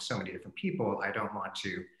along with so many different people. I don't want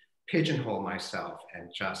to pigeonhole myself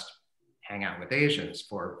and just hang out with Asians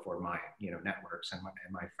for my, you know, networks and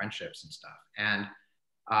my friendships and stuff.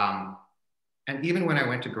 And even when I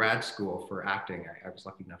went to grad school for acting, I was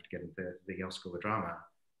lucky enough to get into the Yale School of Drama.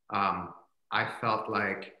 I felt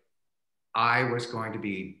like I was going to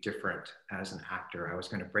be different as an actor. I was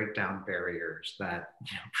going to break down barriers that,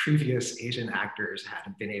 you know, previous Asian actors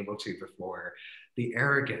hadn't been able to before, the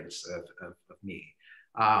arrogance of me.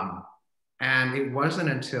 And it wasn't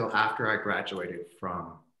until after I graduated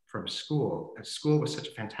from school, and school was such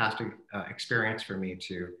a fantastic experience for me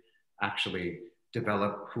to actually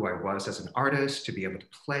develop who I was as an artist, to be able to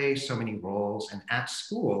play so many roles. And at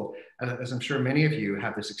school, as I'm sure many of you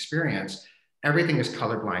have this experience, everything is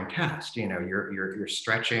colorblind cast. You know, you're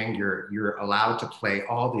stretching, you're allowed to play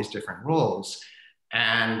all these different roles.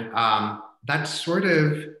 And that's sort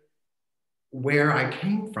of where I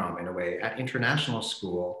came from in a way. At international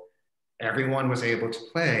school, everyone was able to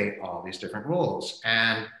play all these different roles.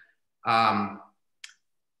 Um,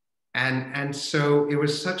 and so it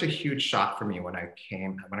was such a huge shock for me when I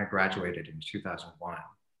graduated in 2001.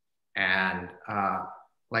 And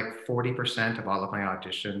like 40% of all of my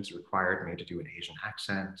auditions required me to do an Asian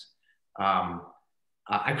accent.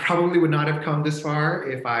 I probably would not have come this far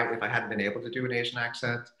if I hadn't been able to do an Asian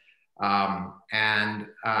accent. And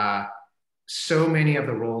so many of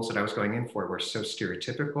the roles that I was going in for were so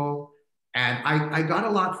stereotypical. And I got a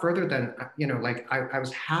lot further than, you know, like I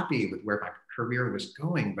was happy with where my career was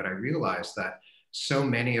going, but I realized that so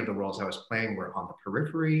many of the roles I was playing were on the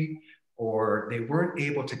periphery, or they weren't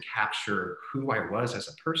able to capture who I was as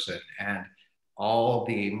a person and all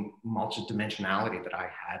the multidimensionality that I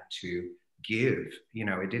had to give. You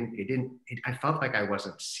know, I felt like I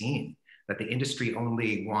wasn't seen, that the industry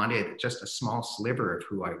only wanted just a small sliver of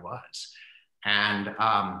who I was. And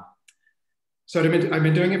so I've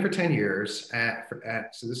been doing it for 10 years.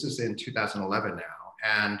 So this is in 2011 now.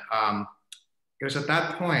 And it was at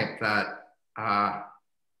that point that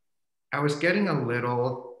I was getting a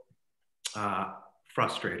little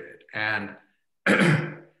frustrated. And,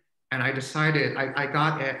 and I decided, I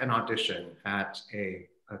got an audition at a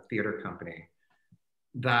theater company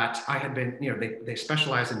that I had been, you know, they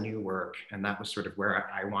specialize in new work. And that was sort of where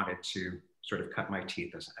I wanted to sort of cut my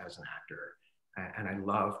teeth as an actor. And I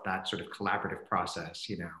love that sort of collaborative process,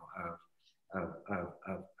 you know,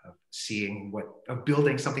 of seeing of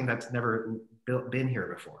building something that's never been here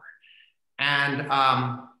before. And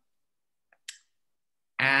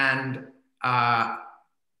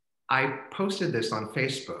I posted this on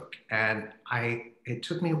Facebook, and it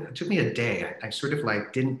took me a day. I sort of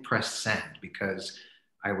like didn't press send because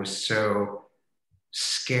I was so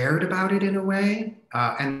scared about it in a way.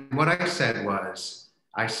 And what I said was,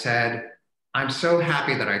 I said, I'm so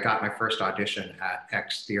happy that I got my first audition at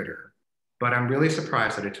X Theater, but I'm really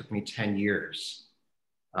surprised that it took me 10 years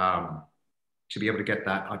to be able to get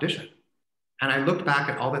that audition. And I looked back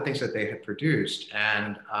at all the things that they had produced,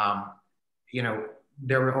 and you know,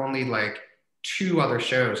 there were only like 2 other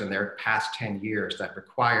shows in their past 10 years that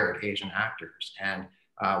required Asian actors, and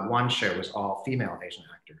one show was all female Asian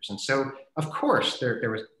actors. And so, of course, there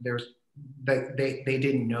was they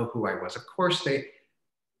didn't know who I was. Of course,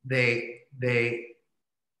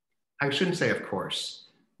 I shouldn't say of course,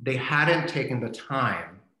 they hadn't taken the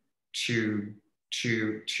time to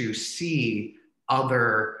see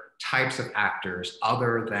other types of actors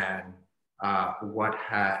other than what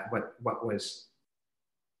was,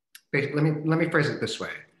 let me phrase it this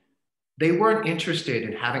way. They weren't interested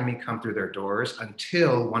in having me come through their doors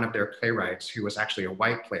until one of their playwrights, who was actually a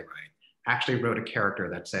white playwright, actually wrote a character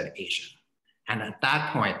that said Asian. And at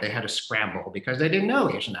that point, they had to scramble because they didn't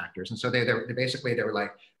know Asian actors. And so they were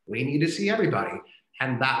like, we need to see everybody.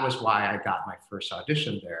 And that was why I got my first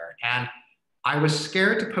audition there. And I was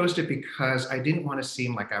scared to post it because I didn't want to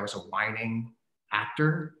seem like I was a whining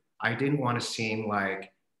actor. I didn't want to seem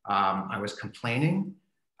like I was complaining.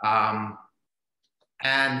 And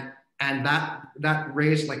that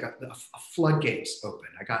raised like a floodgates open.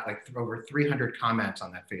 I got like over 300 comments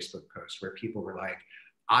on that Facebook post where people were like,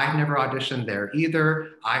 I've never auditioned there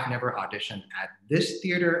either. I've never auditioned at this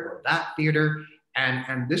theater or that theater.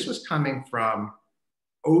 And this was coming from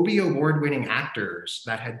Obie award-winning actors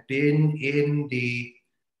that had been in the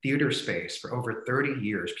theater space for over 30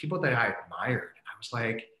 years, people that I admired. And I was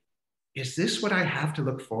like, is this what I have to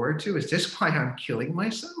look forward to? Is this why I'm killing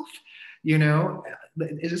myself? You know,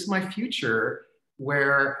 is this my future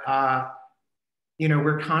where, you know,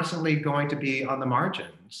 we're constantly going to be on the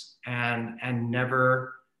margins and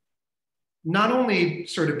never, not only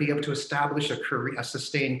sort of be able to establish a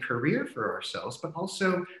sustained career for ourselves, but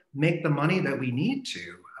also make the money that we need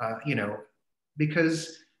to, you know,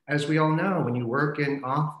 because as we all know, when you work in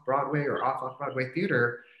off-Broadway or off-Broadway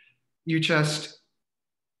theater, you just,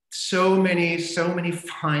 so many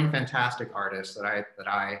fine, fantastic artists that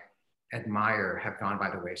I admire have gone by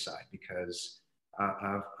the wayside because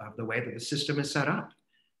of the way that the system is set up.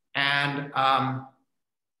 And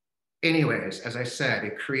anyways, as I said,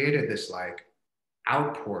 it created this like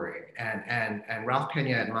outpouring, and Ralph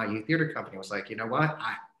Pena at my youth theater company was like, you know what,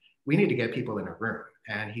 we need to get people in a room.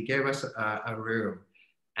 and he gave us a room.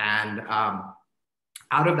 And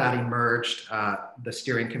out of that emerged the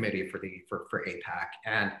steering committee for APAC.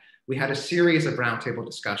 And we had a series of roundtable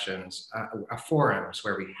discussions, forums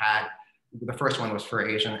where we had, the first one was for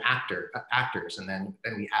Asian actors, and then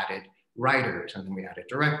we added writers, and then we added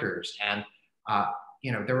directors. And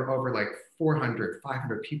you know, there were over like 400,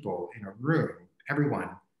 500 people in a room. Everyone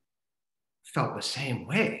felt the same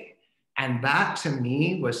way. And that to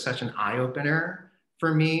me was such an eye opener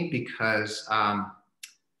for me, because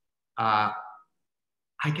I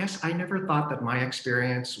guess I never thought that my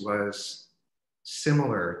experience was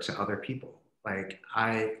similar to other people. Like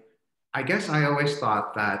I guess I always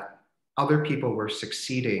thought that other people were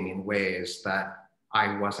succeeding in ways that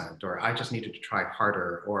I wasn't, or I just needed to try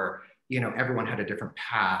harder, or, you know, everyone had a different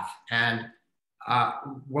path. And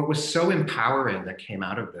what was so empowering that came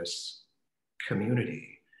out of this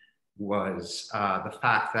community was the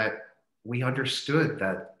fact that we understood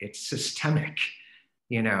that it's systemic.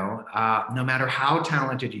 You know, no matter how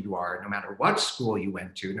talented you are, no matter what school you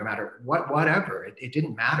went to, no matter whatever, it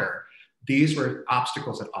didn't matter. These were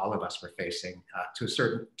obstacles that all of us were facing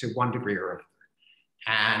to one degree or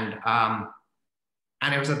another.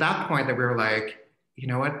 And it was at that point that we were like, you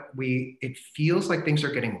know what, it feels like things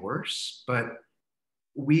are getting worse, but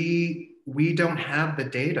we don't have the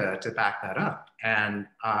data to back that up. And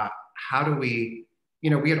how do we, you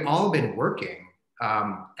know, we had all been working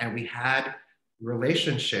and we had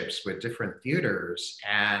relationships with different theaters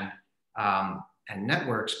and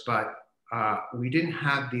networks, but we didn't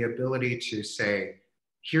have the ability to say,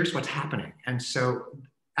 here's what's happening. And so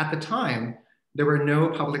at the time, there were no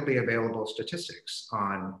publicly available statistics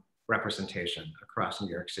on representation across New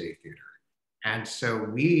York City theater. And so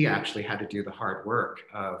we actually had to do the hard work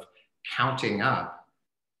of counting up,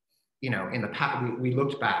 you know, in the past, we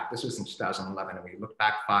looked back, this was in 2011, and we looked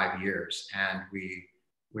back 5 years, and we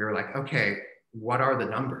were like, okay, what are the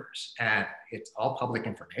numbers? And it's all public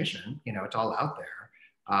information, you know, it's all out there.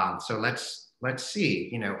 So let's see,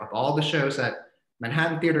 you know, of all the shows that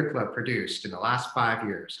Manhattan Theater Club produced in the last 5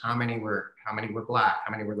 years, how many were Black,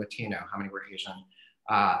 how many were Latino, how many were Asian?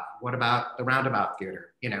 What about the Roundabout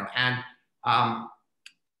Theater, you know? And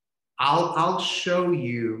I'll show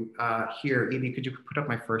you here. Evie, could you put up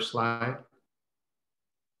my first slide?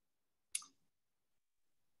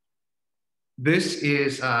 This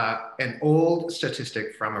is an old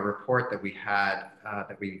statistic from a report that we had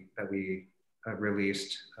that we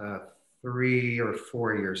released 3 or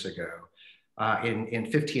 4 years ago in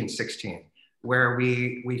 15-16, where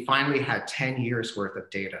we finally had 10 years worth of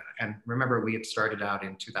data. And remember, we had started out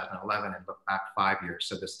in 2011 and looked back 5 years.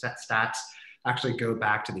 So the stats actually go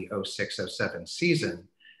back to the 06-07 season.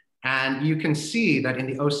 And you can see that in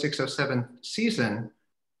the 06-07 season,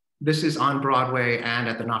 this is on Broadway and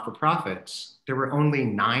at the not-for-profits, there were only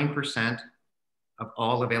 9% of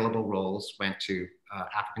all available roles went to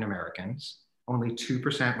African Americans. Only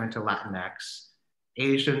 2% went to Latinx.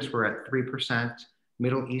 Asians were at 3%.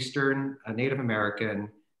 Middle Eastern, Native American,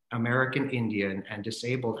 American Indian, and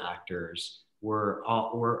disabled actors were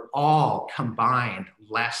all combined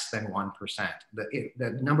less than 1%.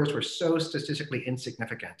 The numbers were so statistically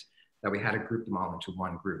insignificant that we had to group them all into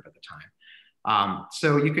one group at the time.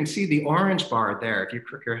 So you can see the orange bar there. If you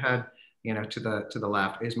crook your head, you know, to the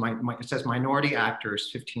left, is it says minority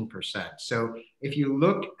actors 15%. So if you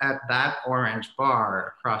look at that orange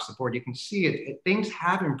bar across the board, you can see things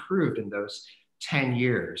have improved in those 10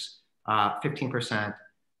 years, 15%,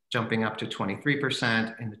 jumping up to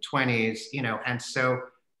 23% in the 20s, you know, and so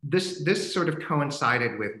this sort of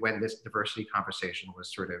coincided with when this diversity conversation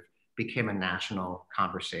was became a national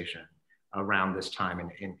conversation around this time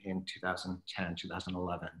in 2010,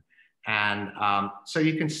 2011. And so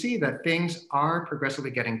you can see that things are progressively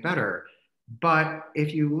getting better. But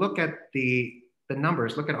if you look at the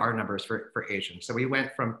numbers, look at our numbers for Asians. So we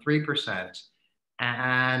went from 3%,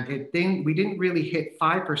 and we didn't really hit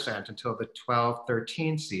 5% until the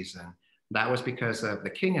 12-13 season. That was because of The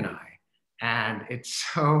King and I. And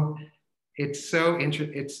it's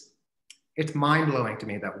mind-blowing to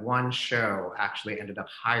me that one show actually ended up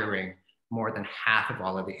hiring more than half of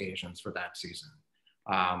all of the Asians for that season.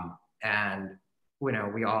 And you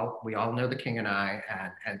know, we all know The King and I,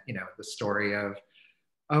 and you know, the story of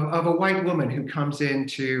a white woman who comes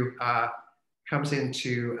into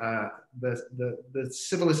the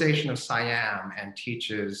civilization of Siam and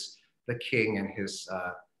teaches the king and his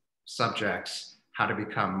subjects how to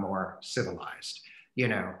become more civilized. You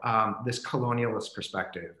know, this colonialist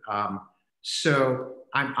perspective. So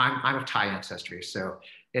I'm of Thai ancestry, so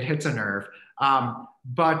it hits a nerve.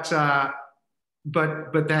 But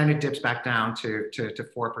then it dips back down to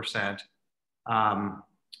 4%. Um,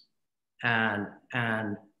 and,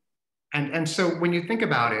 and, and so when you think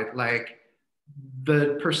about it, like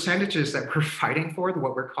the percentages that we're fighting for,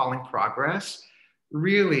 what we're calling progress,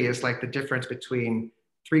 really is like the difference between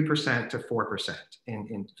 3% to 4%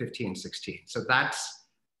 in 15, 16. So that's,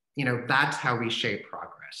 you know, that's how we shape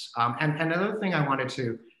progress. And another thing I wanted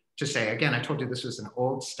to say, again, I told you this was an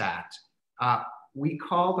old stat. We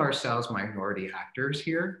called ourselves minority actors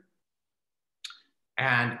here.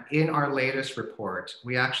 And in our latest report,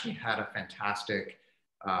 we actually had a fantastic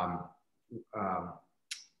um,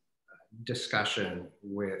 discussion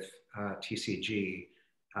with TCG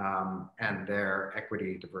and their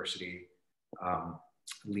equity diversity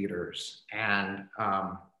leaders. And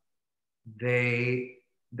they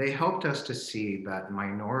helped us to see that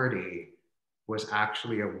minority was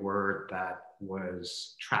actually a word that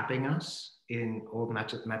was trapping us in old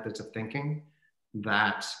methods of thinking,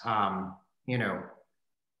 that, you know,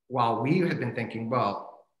 while we had been thinking,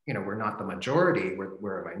 well, you know, we're not the majority,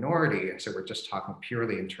 we're a minority, and so we're just talking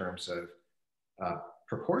purely in terms of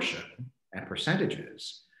proportion and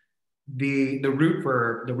percentages. The root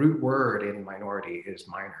word in minority is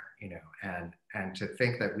minor, you know, and to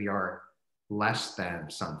think that we are less than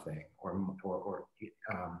something, or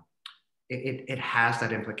it has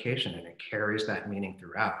that implication and it carries that meaning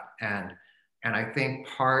throughout. And I think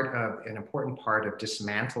an important part of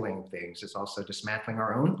dismantling things is also dismantling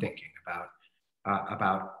our own thinking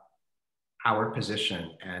about our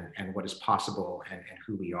position and what is possible and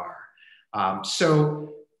who we are.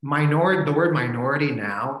 So the word minority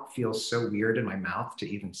now feels so weird in my mouth to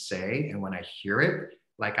even say. And when I hear it,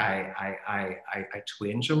 like I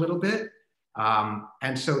twinge a little bit.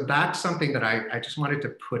 And so that's something that I just wanted to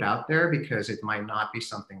put out there, because it might not be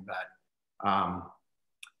something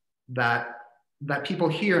that people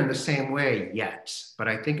hear in the same way yet, but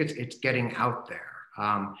I think it's getting out there.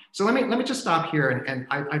 So let me just stop here, and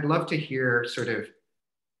I'd love to hear sort of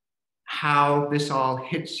how this all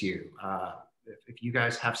hits you. If you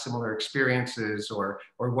guys have similar experiences, or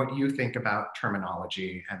what you think about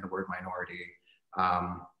terminology and the word minority,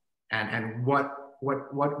 and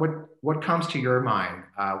what comes to your mind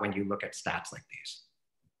when you look at stats like these.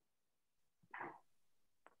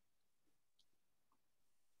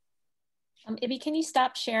 Ibby, can you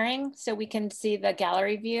stop sharing so we can see the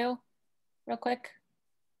gallery view real quick?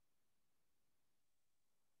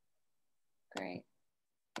 Great,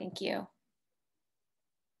 thank you.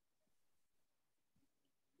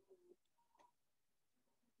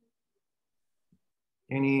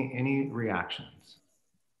 Any reactions?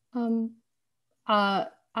 I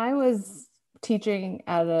was teaching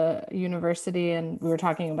at a university and we were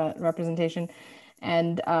talking about representation,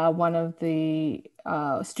 and one of the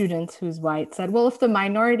students who's white said, well, if the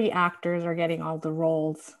minority actors are getting all the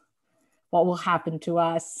roles, what will happen to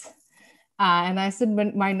us? And I said,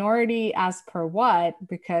 minority as per what?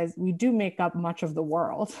 Because we do make up much of the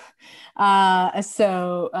world.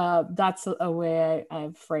 So that's a way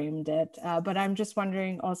I've framed it. But I'm just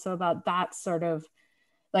wondering also about that sort of,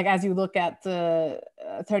 like, as you look at the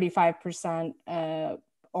 35%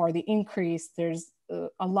 or the increase, there's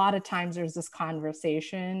a lot of times there's this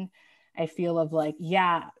conversation, I feel, of like,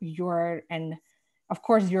 yeah, and of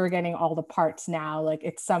course you're getting all the parts now. Like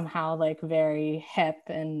it's somehow like very hip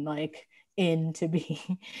and like in to be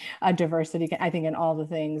a diversity, I think, in all the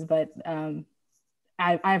things. But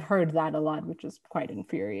I've heard that a lot, which is quite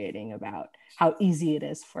infuriating, about how easy it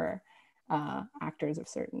is for actors of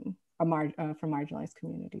certain from marginalized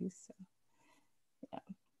communities. So, yeah.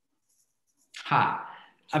 Ha.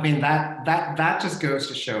 I mean, that just goes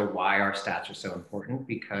to show why our stats are so important,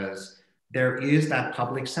 because there is that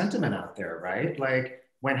public sentiment out there, right? Like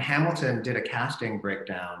when Hamilton did a casting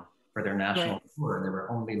breakdown for their national tour, and they were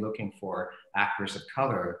only looking for actors of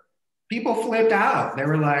color, people flipped out. They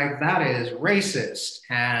were like, that is racist,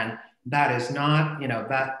 and that is not, you know,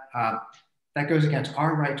 that goes against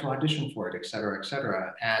our right to audition for it, et cetera, et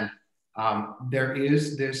cetera. And there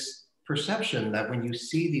is this perception that when you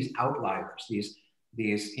see these outliers,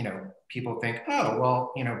 these, you know, people think, oh,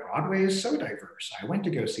 well, you know, Broadway is so diverse. I went to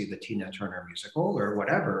go see the Tina Turner musical or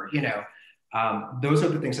whatever, you know. Those are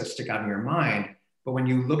the things that stick out in your mind. But when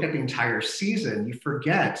you look at the entire season, you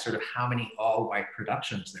forget sort of how many all-white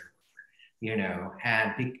productions there were, you know,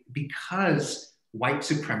 and because white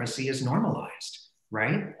supremacy is normalized,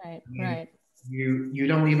 right? Right. You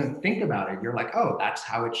don't even think about it. You're like, oh, that's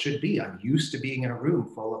how it should be. I'm used to being in a room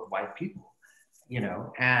full of white people, you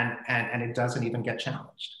know, and it doesn't even get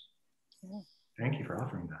challenged. Yeah. Thank you for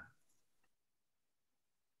offering that.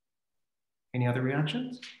 Any other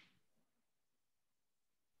reactions?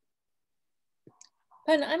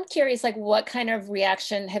 And I'm curious, like, what kind of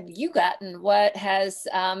reaction have you gotten? What has,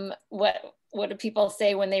 what do people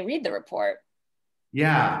say when they read the report?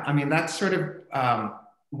 Yeah, I mean, that's sort of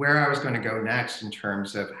where I was going to go next in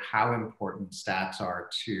terms of how important stats are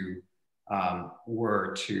to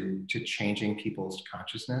were to changing people's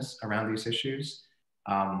consciousness around these issues.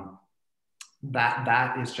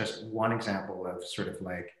 That is just one example of sort of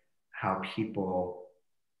like how people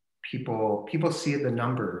see the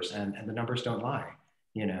numbers, and the numbers don't lie,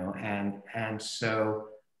 you know, and so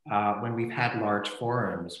when we've had large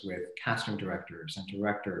forums with casting directors and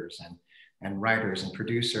directors and writers and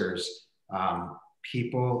producers,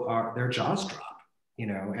 people are, their jaws drop, you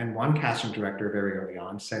know. And one casting director very early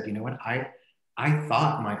on said, you know what, I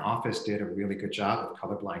thought my office did a really good job of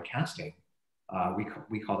colorblind casting.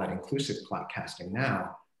 We call that inclusive casting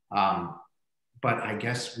now, but I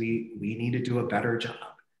guess we need to do a better job,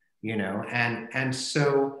 you know. And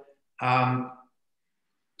so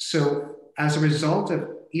so as a result of,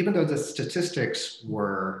 even though the statistics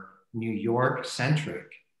were New York centric,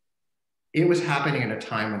 it was happening at a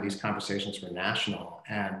time when these conversations were national.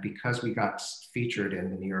 And because we got featured in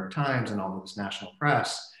the New York Times and all of this national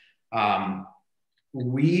press,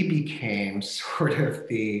 we became sort of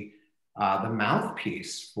the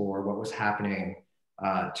mouthpiece for what was happening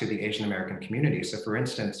to the Asian American community. So for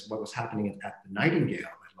instance, what was happening at the Nightingale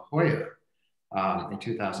at La Jolla in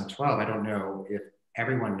 2012, I don't know if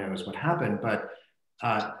everyone knows what happened, but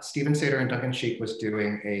Stephen Sater and Duncan Sheik was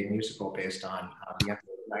doing a musical based on the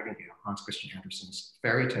Emperor of Nightingale, Hans Christian Andersen's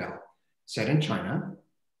fairy tale set in China.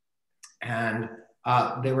 And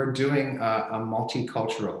they were doing a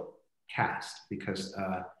multicultural cast because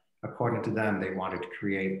according to them, they wanted to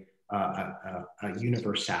create a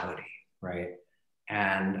universality, right?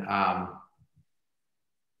 And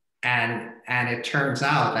it turns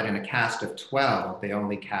out that in a cast of 12, they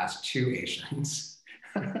only cast 2 Asians.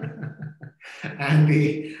 And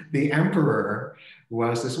the emperor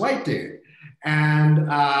was this white dude.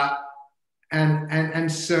 And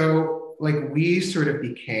so like we sort of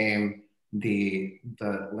became the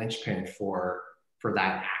linchpin for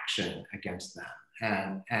that action against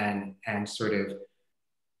them. And sort of,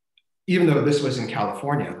 even though this was in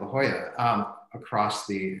California, La Jolla, across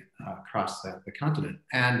the continent,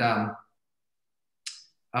 and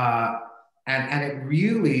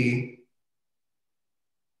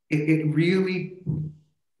it really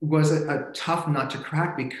was a tough nut to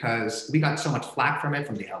crack, because we got so much flack from it,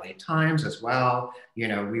 from the LA Times as well. You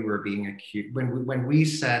know, we were being accused when we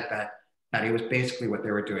said that it was basically, what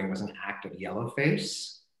they were doing was an act of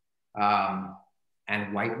yellowface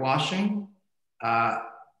and whitewashing.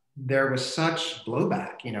 There was such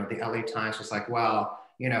blowback. You know, the LA Times was like, well,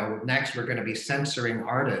 you know, next we're going to be censoring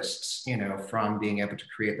artists, you know, from being able to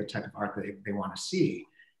create the type of art that they want to see.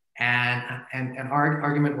 And our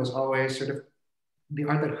argument was always sort of the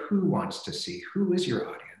art that who wants to see, who is your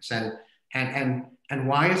audience, and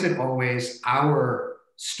why is it always our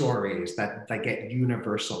stories that get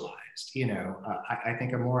universalized? You know, I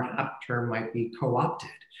think a more apt term might be co-opted.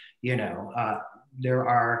 You know, there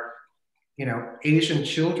are, you know, Asian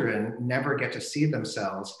children never get to see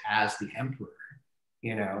themselves as the emperor.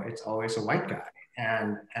 You know, it's always a white guy,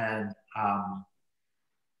 and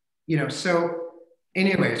you know, so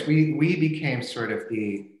anyways, we became sort of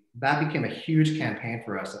that became a huge campaign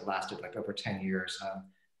for us that lasted like over 10 years.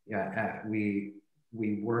 We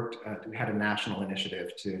worked, we had a national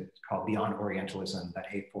initiative called Beyond Orientalism that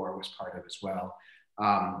A4 was part of as well,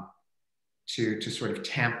 to sort of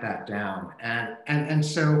tamp that down. And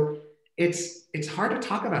so it's hard to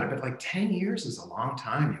talk about it, but like 10 years is a long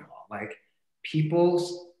time, y'all. Like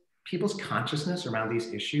people's consciousness around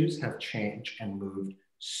these issues have changed and moved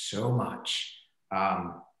so much,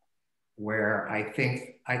 where I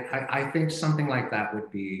think something like that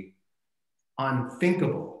would be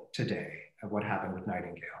unthinkable today of what happened with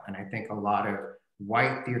Nightingale. And I think a lot of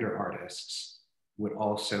white theater artists would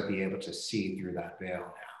also be able to see through that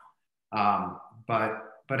veil now.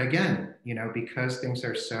 But again, you know, because things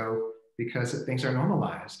are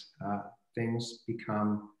normalized, things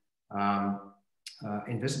become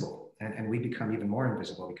invisible, and we become even more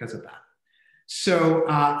invisible because of that. So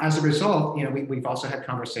as a result, you know, we've also had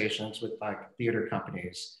conversations with like theater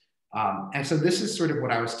companies. And so this is sort of what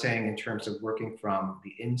I was saying in terms of working from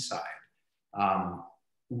the inside.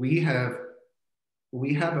 We have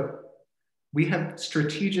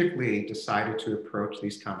strategically decided to approach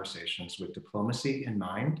these conversations with diplomacy in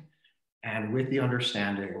mind, and with the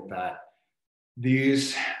understanding that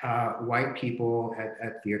these white people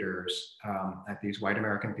at theaters, at these white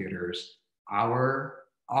American theaters, are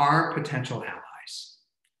potential allies,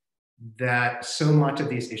 that so much of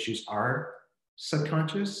these issues are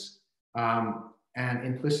subconscious and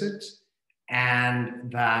implicit,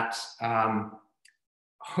 and that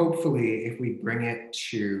hopefully, if we bring it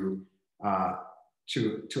to a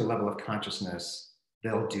level of consciousness,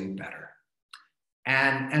 they'll do better.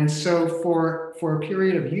 And so for a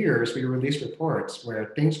period of years, we released reports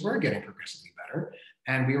where things were getting progressively better,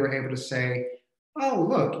 and we were able to say, oh,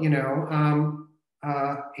 look,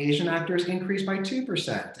 Asian actors increased by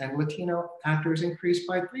 2%, and Latino actors increased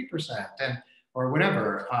by 3%, and or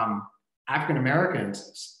whatever. African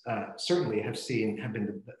Americans certainly have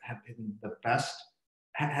been the best,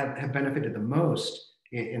 have benefited the most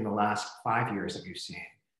in the last 5 years that we've seen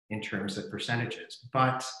in terms of percentages.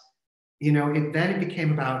 But then it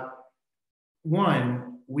became about,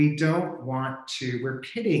 one, we don't want to, we're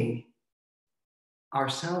pitting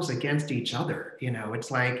ourselves against each other.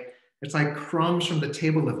 It's like crumbs from the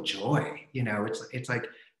table of joy. It's like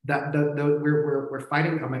that we're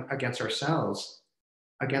fighting against ourselves,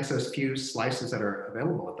 against those few slices that are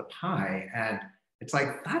available at the pie. And it's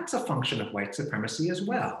like, that's a function of white supremacy as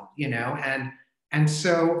well, and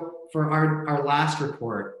so for our last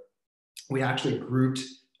report, we actually grouped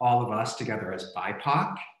all of us together as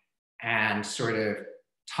BIPOC and sort of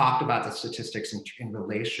talked about the statistics in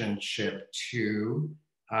relationship to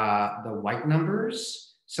the white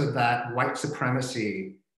numbers, so that white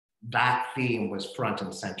supremacy, that theme was front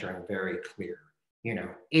and center and very clear.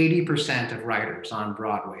 80% of writers on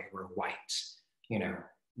Broadway were white.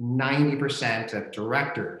 90% of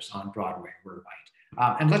directors on Broadway were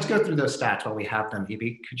white. And let's go through those stats while we have them.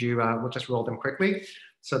 Evie, could you, we'll just roll them quickly.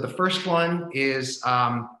 So the first one is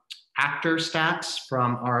actor stats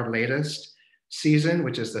from our latest season,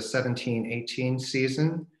 which is the 17-18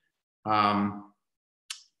 season.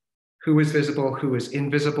 Who is visible, who is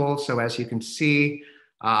invisible. So as you can see,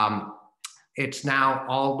 it's now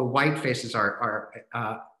all the white faces are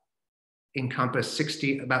encompass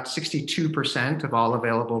about 62% of all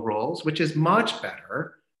available roles, which is much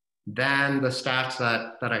better than the stats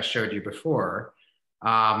that I showed you before.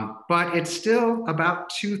 But it's still about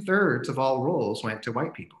 2/3 of all roles went to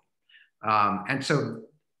white people. And so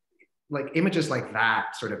like images like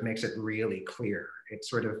that sort of makes it really clear. It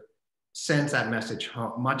sort of sends that message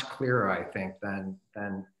home much clearer, I think, than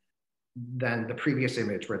the previous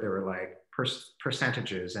image where there were like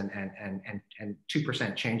percentages and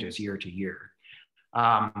 2% changes year to year.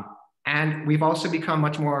 And we've also become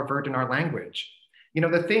much more overt in our language.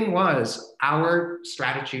 The thing was, our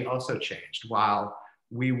strategy also changed. While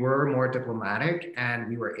we were more diplomatic and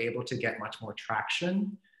we were able to get much more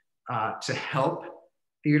traction to help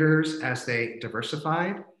theaters as they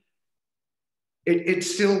diversified, it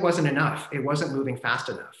still wasn't enough. It wasn't moving fast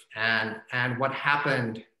enough. And what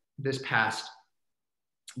happened this past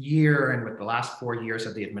year and with the last 4 years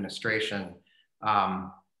of the administration,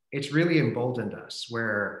 it's really emboldened us,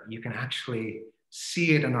 where you can actually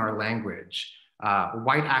see it in our language.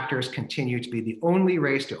 White actors continue to be the only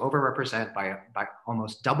race to overrepresent by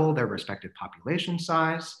almost double their respective population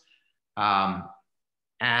size. And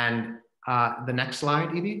the next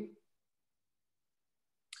slide, Evie.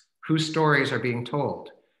 Whose stories are being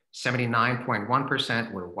told?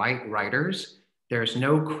 79.1% were white writers. There's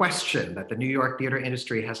no question that the New York theater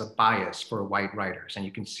industry has a bias for white writers. And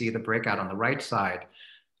you can see the breakout on the right side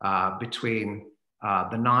between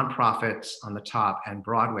the nonprofits on the top and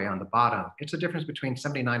Broadway on the bottom. It's a difference between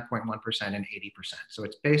 79.1% and 80%. So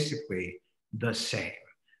it's basically the same.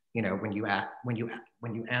 When you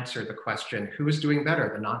answer the question, who is doing better,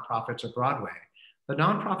 the nonprofits or Broadway? The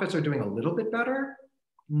nonprofits are doing a little bit better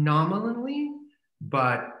nominally,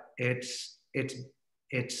 but it's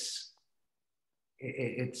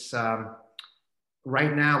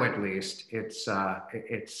right now, at least, it's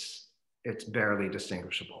barely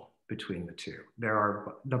distinguishable between the two.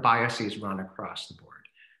 The biases run across the board.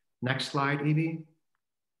 Next slide, Evie.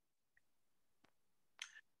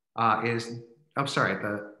 I'm sorry,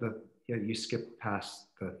 you skipped past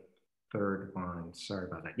the third one. Sorry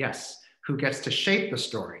about that. Yes, who gets to shape the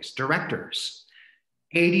stories? Directors.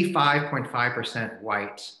 85.5%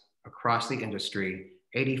 white across the industry,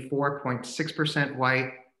 84.6%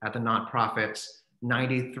 white at the nonprofits,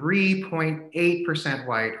 93.8%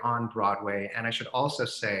 white on Broadway. And I should also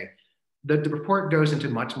say, the report goes into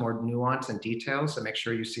much more nuance and detail, so make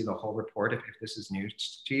sure you see the whole report if this is new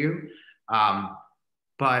to you.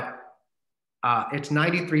 But it's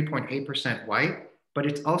 93.8% white, but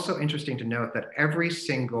it's also interesting to note that every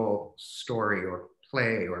single story or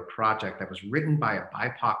play or project that was written by a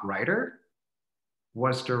BIPOC writer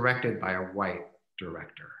was directed by a white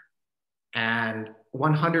director. And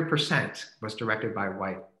 100% was directed by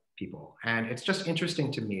white people. And it's just interesting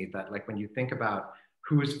to me that, like, when you think about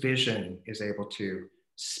whose vision is able to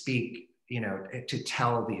speak, to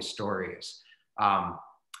tell these stories,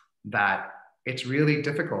 that it's really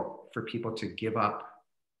difficult for people to give up,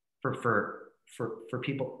 for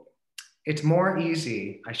people. It's more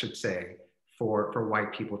easy, I should say, for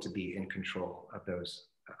white people to be in control of those,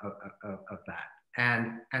 of that.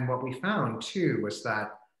 And what we found too was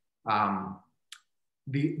that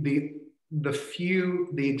the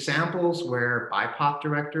examples where BIPOC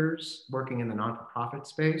directors working in the non-for-profit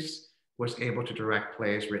space was able to direct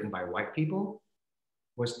plays written by white people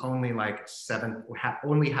was only like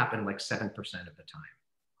only happened like 7% of the time.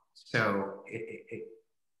 So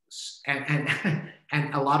and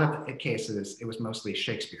a lot of the cases, it was mostly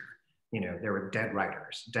Shakespeare. There were dead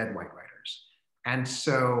writers, dead white writers. And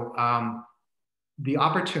so the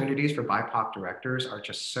opportunities for BIPOC directors are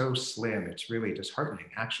just so slim. It's really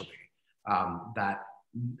disheartening, actually, that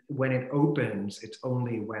when it opens, it's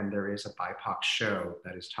only when there is a BIPOC show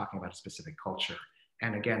that is talking about a specific culture.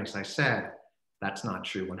 And again, as I said, that's not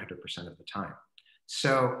true 100% of the time.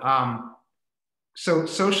 So, so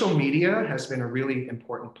social media has been a really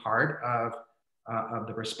important part of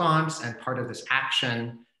the response and part of this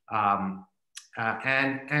action. And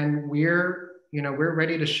we're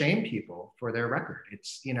ready to shame people for their record.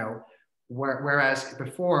 It's, whereas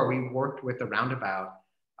before we worked with the Roundabout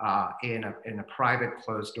in a private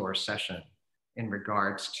closed door session in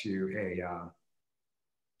regards to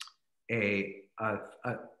a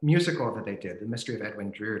musical that they did, The Mystery of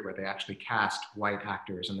Edwin Drood, where they actually cast white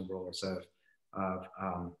actors in the roles of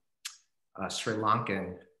Sri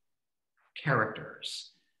Lankan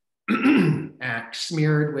characters, and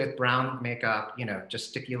smeared with brown makeup,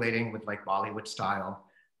 gesticulating with like Bollywood style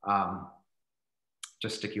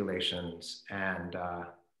gesticulations. And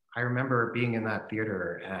I remember being in that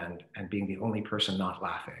theater and being the only person not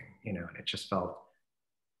laughing, and it just felt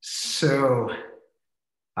so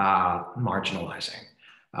marginalizing.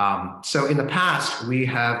 So in the past, we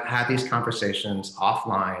have had these conversations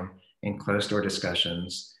offline in closed door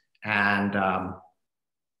discussions. And,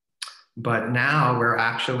 but now we're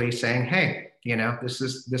actually saying, hey, this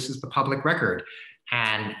is the public record.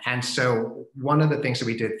 And so one of the things that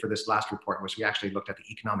we did for this last report was we actually looked at the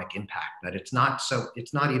economic impact, that it's not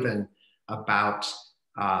even about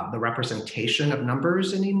the representation of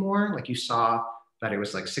numbers anymore. Like you saw that it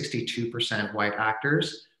was like 62% white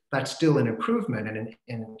actors. That's still an improvement. And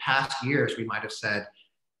in past years, we might've said,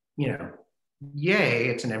 yay,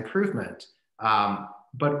 it's an improvement.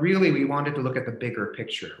 But really we wanted to look at the bigger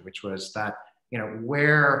picture, which was that,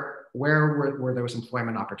 where were those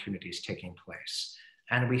employment opportunities taking place?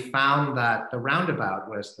 And we found that the Roundabout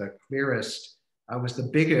was the clearest, was the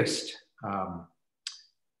biggest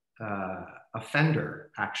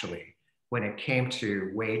offender, actually, when it came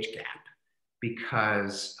to wage gap,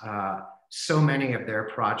 because so many of their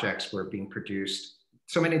projects were being produced,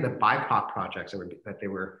 so many of the BIPOC projects that they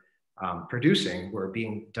were producing were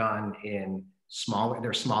being done in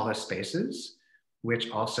their smallest spaces, which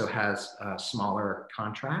also has smaller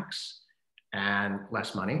contracts and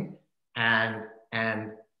less money.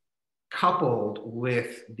 And coupled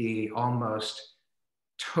with the almost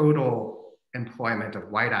total employment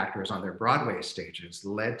of white actors on their Broadway stages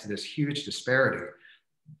led to this huge disparity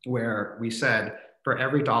where we said for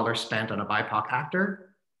every dollar spent on a BIPOC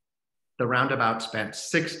actor, the Roundabout spent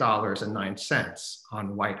 $6.09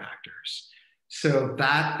 on white actors. So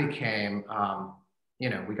that became,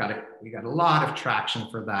 we got a lot of traction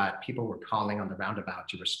for that. People were calling on the Roundabout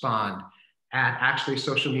to respond. And actually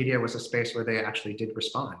social media was a space where they actually did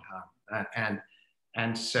respond.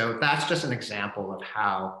 And so that's just an example of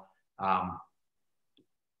how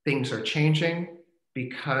things are changing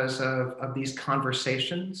because of these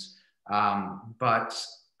conversations. But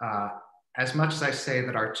as much as I say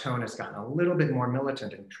that our tone has gotten a little bit more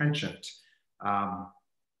militant and trenchant,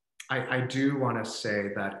 I do want to say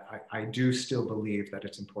that I do still believe that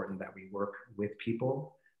it's important that we work with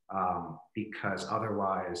people because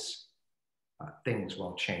otherwise things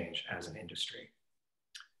won't change as an industry.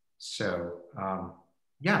 So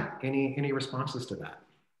yeah, any responses to that?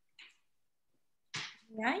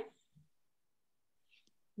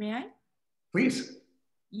 May I? Please.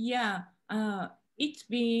 Yeah, it's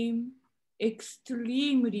been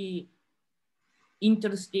extremely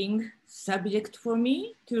interesting subject for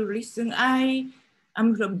me to listen. I'm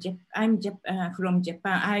from Japan.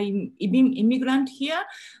 I'm immigrant here,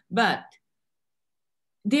 but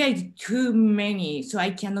there is too many, so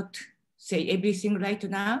I cannot say everything right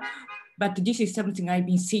now. But this is something I've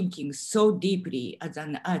been thinking so deeply as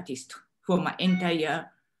an artist for my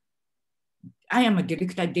entire. I am a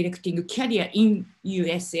director directing career in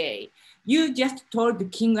USA. You just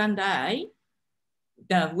told King and I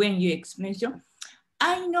when you explanation.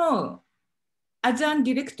 I know, as a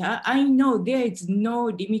director, I know there is no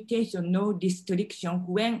limitation, no restriction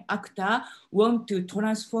when actor want to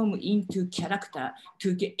transform into character,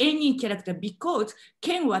 to get any character, because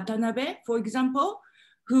Ken Watanabe, for example,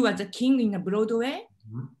 who was a king in a Broadway,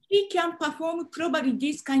 he can perform probably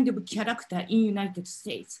this kind of character in United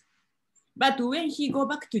States. But when he go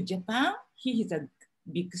back to Japan, he is a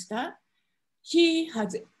big star. He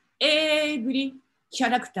has every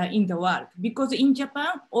character in the world, because in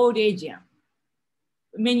Japan, all Asian,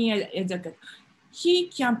 many other, he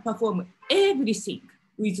can perform everything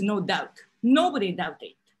with no doubt. Nobody doubt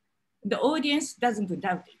it. The audience doesn't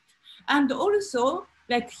doubt it. And also,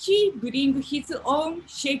 like he bring his own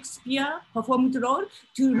Shakespeare performed role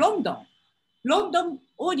to London. London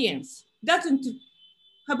audience doesn't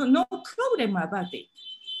have no problem about it.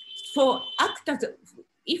 For actors,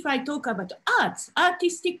 if I talk about arts,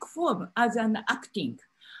 artistic form as an acting,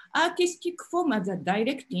 artistic form as a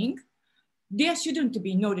directing, there shouldn't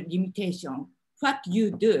be no limitation what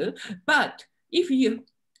you do. But if you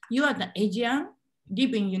are an Asian,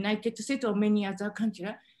 live in United States or many other countries,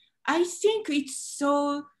 I think it's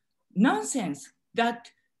so nonsense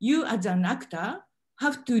that you as an actor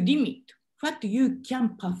have to limit what you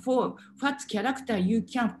can perform, what character you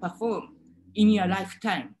can perform in your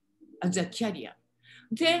lifetime as a career.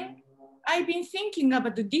 Then I've been thinking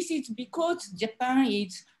about this is because Japan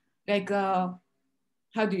is like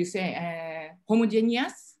how do you say,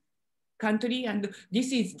 homogeneous country, and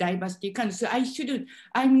this is diversity country. So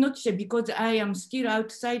I'm not sure, because I am still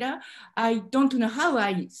outsider. I don't know how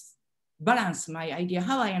I balance my idea,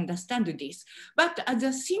 how I understand this. But as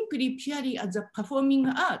a simply, purely as a performing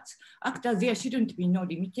arts actor, there shouldn't be no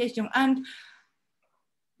limitation. And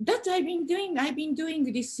that I've been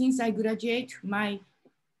doing this since I graduate my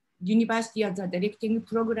university as a directing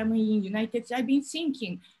program in United States. I've been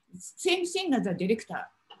thinking, same thing as a director.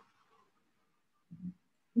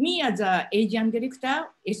 Me as an Asian director,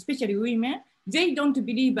 especially women, they don't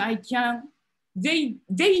believe I can, they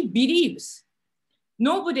believe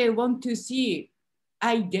nobody want to see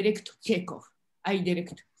I direct Chekhov, I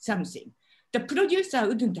direct something. The producer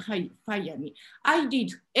wouldn't fire me. I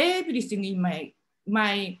did everything in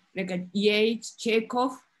my like Yeats,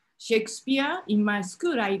 Chekhov, Shakespeare in my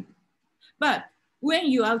school. But when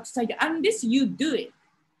you're outside, unless you do it,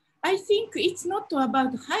 I think it's not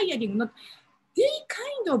about hiring, not, they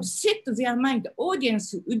kind of set their mind, the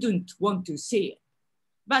audience wouldn't want to see it.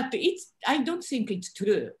 But I don't think it's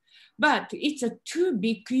true. But it's a too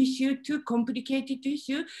big issue, too complicated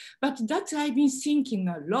issue. But that's I've been thinking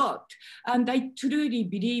a lot. And I truly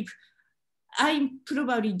believe I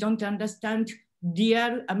probably don't understand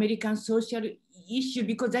real American social issue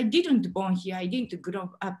because I didn't born here, I didn't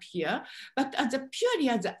grow up here. But purely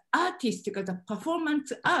as an artist, as a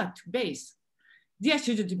performance art base, there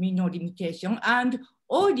shouldn't be no limitation, and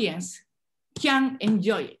audience can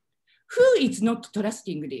enjoy it. Who is not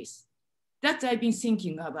trusting this? That's I've been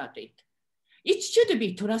thinking about it. It should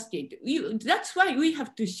be trusted. That's why we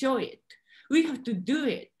have to show it. We have to do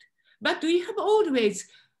it. But we have always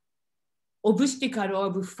obstacle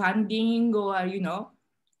of funding or,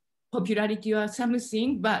 popularity or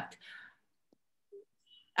something. But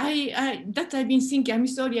that I've been thinking, I'm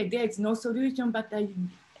sorry, there is no solution, but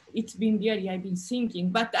it's been really, I've been thinking,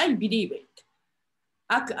 but I believe it.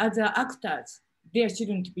 As actors, there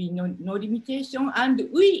shouldn't be no limitation, and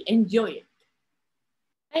we enjoy it.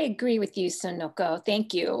 I agree with you, Sonoko.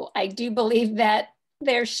 Thank you. I do believe that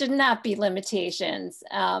there should not be limitations.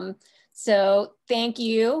 So thank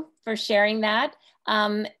you for sharing that.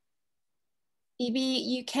 Evie,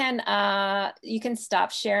 you can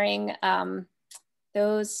stop sharing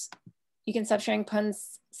those. You can stop sharing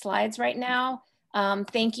Pun's slides right now.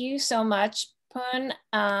 Thank you so much, Pun.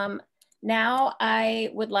 Now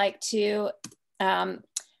I would like to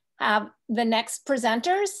have the next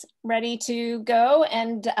presenters ready to go,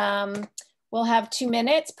 and we'll have 2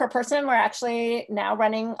 minutes per person. We're actually now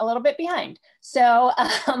running a little bit behind. So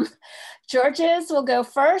Georges will go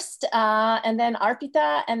first, and then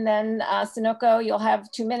Arpita, and then Sonoko, you'll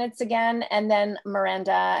have 2 minutes again, and then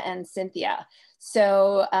Miranda and Cynthia.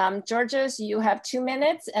 So Georges, you have 2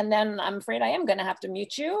 minutes, and then I'm afraid I am gonna have to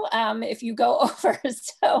mute you if you go over.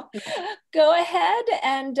 So go ahead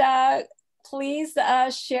and please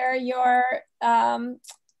share your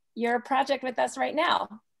project with us right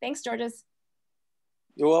now. Thanks, Georges.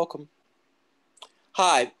 You're welcome.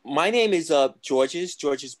 Hi, my name is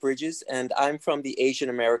Georges Bridges, and I'm from the Asian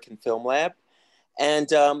American Film Lab. And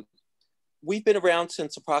we've been around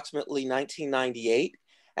since approximately 1998,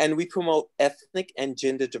 and we promote ethnic and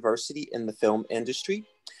gender diversity in the film industry.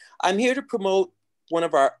 I'm here to promote, one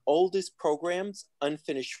of our oldest programs,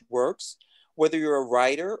 Unfinished Works. Whether you're a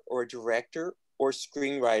writer or a director or a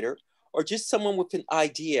screenwriter, or just someone with an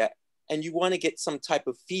idea and you want to get some type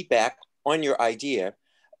of feedback on your idea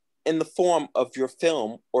in the form of your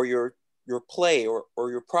film or your play or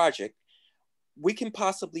your project, we can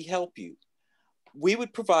possibly help you. We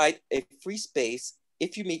would provide a free space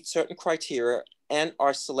if you meet certain criteria and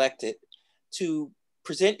are selected to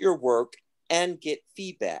present your work and get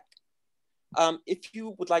feedback. If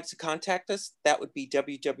you would like to contact us, that would be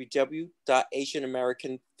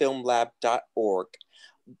www.asianamericanfilmlab.org.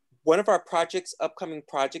 One of our upcoming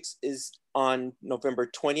projects is on November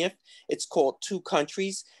 20th. It's called Two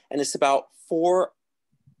Countries, and it's about four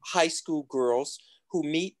Asian high school girls who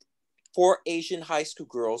meet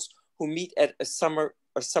at a summer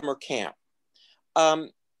camp.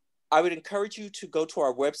 I would encourage you to go to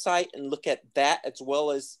our website and look at that, as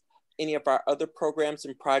well as any of our other programs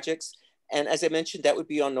and projects. And as I mentioned, that would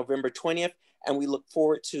be on November 20th, and we look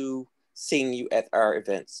forward to seeing you at our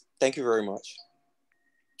events. Thank you very much.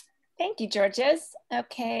 Thank you, Georges.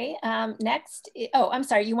 Okay, next. Oh, I'm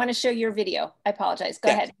sorry, you want to show your video. I apologize. Go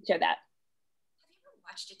ahead, show that. Have you ever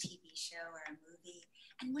watched a TV show or a movie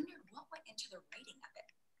and wondered what went into the writing of it?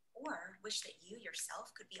 Or wish that you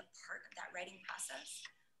yourself could be a part of that writing process?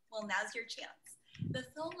 Well, now's your chance. The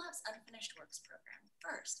Film Lab's Unfinished Works program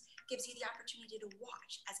first gives you the opportunity to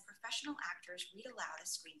watch as professional actors read aloud a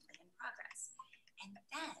screenplay in progress, and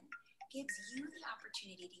then gives you the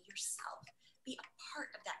opportunity to yourself be a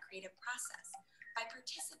part of that creative process by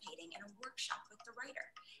participating in a workshop with the writer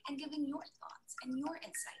and giving your thoughts and your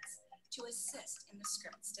insights to assist in the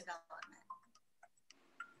script's development.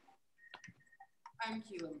 I'm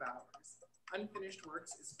Keelan Bowers. Unfinished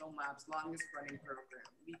Works is Film Lab's longest running program.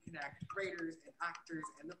 We connect writers and actors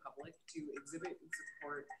and the public to exhibit and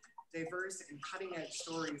support diverse and cutting-edge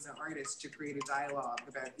stories and artists to create a dialogue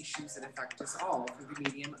about issues that affect us all through the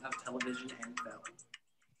medium of television and film.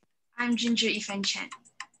 I'm Ginger Ifan Chen.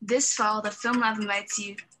 This fall, the Film Lab invites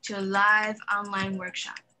you to a live online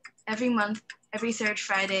workshop every month, every third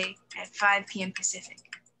Friday at 5 p.m. Pacific.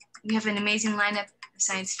 We have an amazing lineup of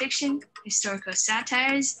science fiction, historical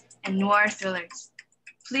satires, and noir thrillers.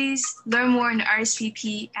 Please learn more and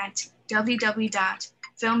RSVP at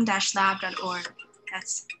www.film-lab.org.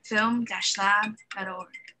 That's film-lab.org.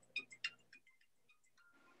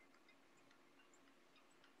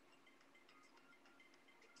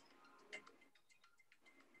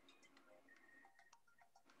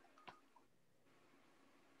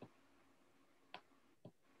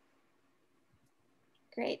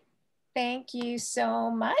 Great. Thank you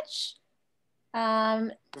so much.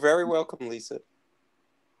 Very welcome, Lisa.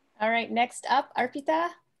 All right, next up, Arpita,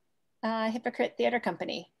 Hypocrite Theater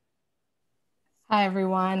Company. Hi,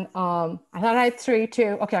 everyone. I thought I had three,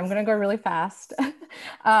 too. Okay, I'm going to go really fast.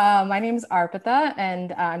 My name is Arpita,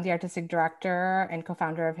 and I'm the artistic director and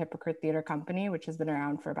co-founder of Hypocrite Theater Company, which has been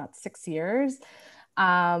around for about 6 years.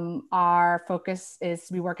 Our focus is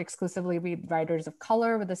we work exclusively with writers of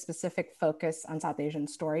color with a specific focus on South Asian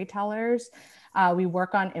storytellers. We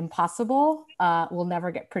work on impossible, will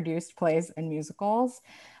never get produced plays and musicals.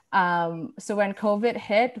 So when COVID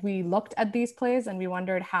hit, we looked at these plays and we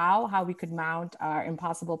wondered how we could mount our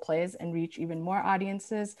impossible plays and reach even more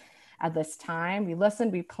audiences at this time. We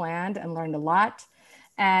listened, we planned, and learned a lot,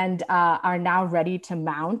 and are now ready to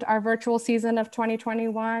mount our virtual season of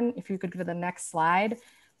 2021. If you could go to the next slide.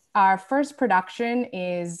 Our first production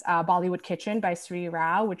is Bollywood Kitchen by Sri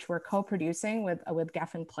Rao, which we're co-producing with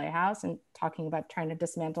Geffen Playhouse and talking about trying to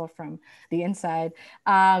dismantle from the inside,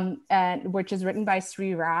 and which is written by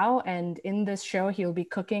Sri Rao. And in this show, he'll be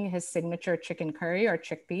cooking his signature chicken curry or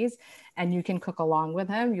chickpeas, and you can cook along with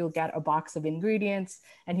him. You'll get a box of ingredients,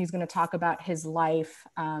 and he's going to talk about his life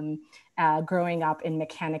growing up in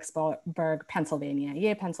Mechanicsburg, Pennsylvania.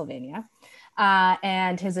 Yay, Pennsylvania.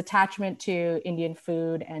 And his attachment to Indian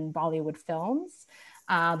food and Bollywood films.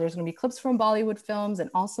 There's going to be clips from Bollywood films and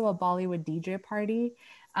also a Bollywood DJ party.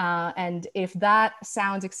 And if that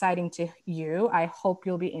sounds exciting to you, I hope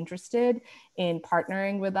you'll be interested in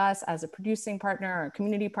partnering with us as a producing partner or a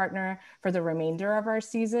community partner for the remainder of our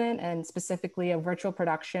season, and specifically a virtual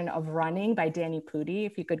production of Running by Danny Pudi.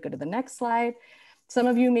 If you could go to the next slide. Some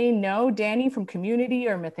of you may know Danny from Community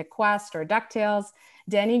or Mythic Quest or DuckTales.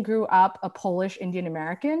 Danny grew up a Polish Indian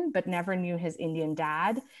American, but never knew his Indian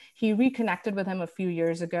dad. He reconnected with him a few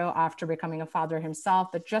years ago after becoming a father himself,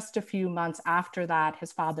 but just a few months after that,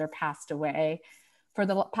 his father passed away. For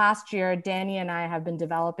the past year, Danny and I have been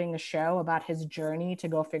developing a show about his journey to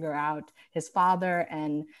go figure out his father,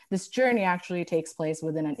 and this journey actually takes place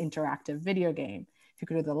within an interactive video game. If you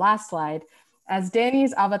go to the last slide. As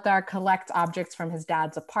Danny's avatar collects objects from his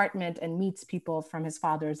dad's apartment and meets people from his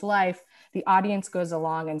father's life, the audience goes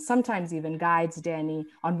along and sometimes even guides Danny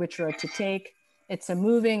on which road to take. It's a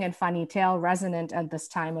moving and funny tale resonant at this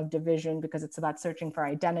time of division because it's about searching for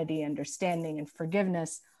identity, understanding, and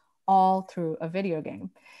forgiveness, all through a video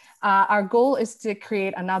game. Our goal is to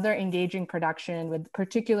create another engaging production with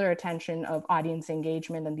particular attention of audience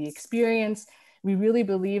engagement and the experience. We really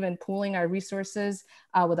believe in pooling our resources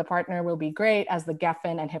with a partner will be great, as the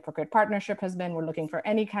Geffen and Hypocrite partnership has been. We're looking for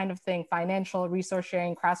any kind of thing, financial, resource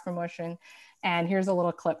sharing, cross promotion. And here's a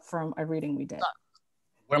little clip from a reading we did.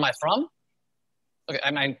 Where am I from? Okay,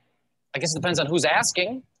 I guess it depends on who's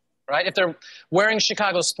asking, right? If they're wearing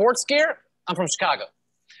Chicago sports gear, I'm from Chicago.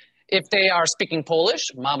 If they are speaking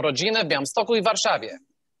Polish, mam rodzinę w Białymstoku I Warszawie.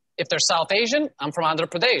 If they're South Asian, I'm from Andhra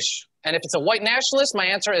Pradesh. And if it's a white nationalist, my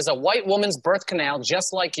answer is a white woman's birth canal,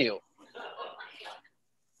 just like you.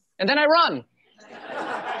 And then I run.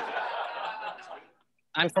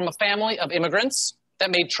 I'm from a family of immigrants that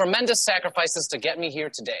made tremendous sacrifices to get me here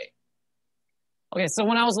today. Okay, so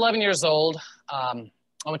when I was 11 years old, I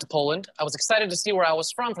went to Poland. I was excited to see where I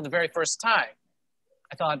was from for the very first time.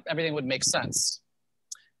 I thought everything would make sense.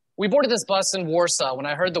 We boarded this bus in Warsaw when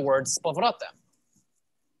I heard the word z powrotem.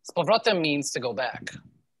 Z powrotem means to go back.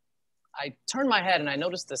 I turned my head and I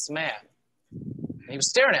noticed this man. He was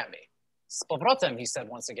staring at me. Z powrotem, he said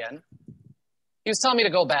once again. He was telling me to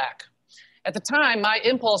go back. At the time, my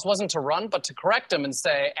impulse wasn't to run, but to correct him and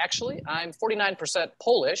say, actually, I'm 49%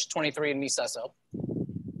 Polish, 23 in me says so.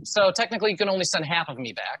 So technically, you can only send half of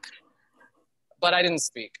me back. But I didn't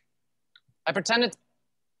speak. I pretended.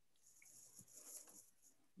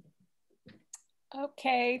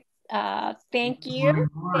 Okay, thank you.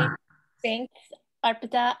 Thanks,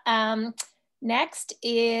 Arpita. Next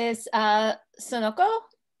is Sonoko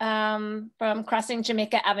from Crossing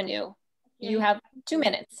Jamaica Avenue. You have 2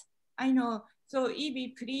 minutes. I know. So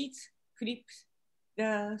Evie, please flip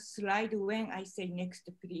the slide when I say next,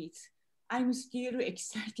 please. I'm still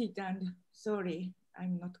excited and sorry,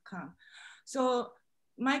 I'm not calm. So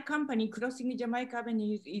my company, Crossing Jamaica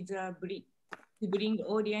Avenue, is a to bring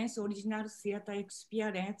audience original theater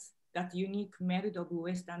experience, that unique meld of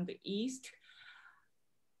West and East.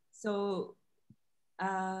 So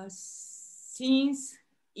since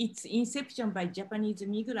its inception by Japanese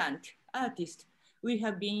migrant artists, we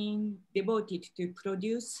have been devoted to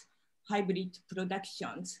produce hybrid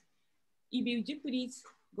productions. If you would you please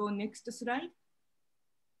go next slide?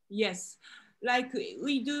 Yes, like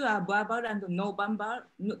we do a verbal and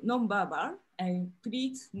non-verbal.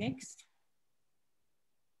 Please, next.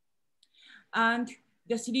 And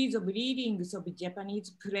the series of readings of Japanese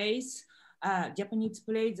plays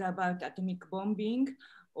about atomic bombing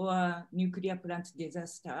or nuclear plant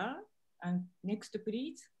disaster. And next,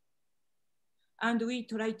 please. And we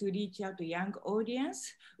try to reach out to young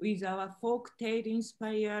audience with our folktale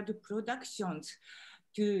inspired productions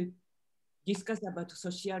to discuss about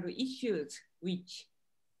social issues which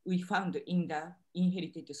we found in the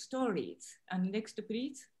inherited stories. And next,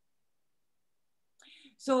 please.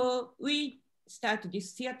 So we start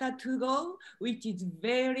this theater to go, which is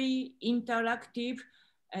very interactive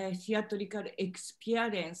theatrical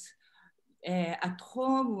experience at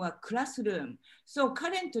home or classroom. So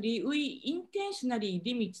currently we intentionally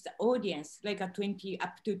limit the audience, like a 20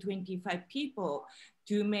 up to 25 people,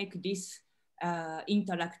 to make this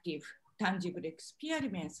interactive, tangible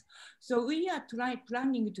experiments. So we are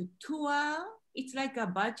planning to tour. It's like a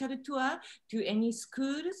virtual tour to any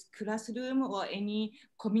schools, classroom, or any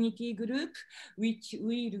community group, which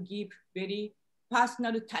will give very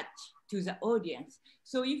personal touch to the audience.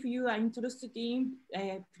 So if you are interested in,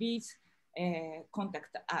 please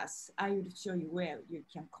contact us. I will show you where you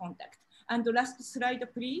can contact. And the last slide,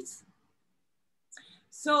 please.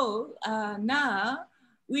 So now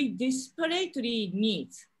we desperately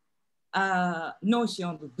need notion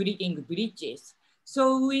of building bridges.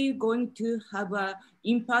 So we're going to have a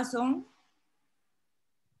in-person,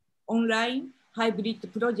 online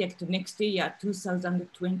hybrid project next year,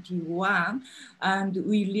 2021. And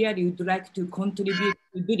we really would like to contribute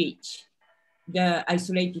to bridge the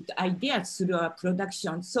isolated ideas through our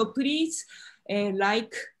production. So please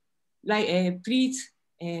like our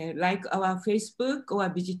Facebook or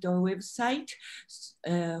visit our website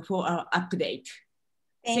for our update.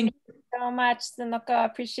 Thank you so much, Sonoko.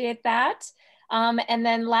 Appreciate that. And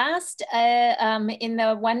then last in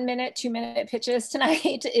the 1 minute, 2 minute pitches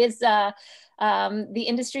tonight is the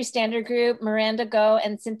industry standard group, Miranda Go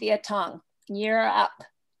and Cynthia Tong. You're up.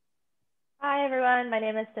 Hi, everyone. My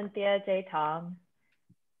name is Cynthia J. Tong.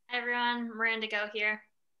 Hi, everyone. Miranda Go here.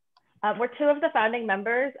 We're two of the founding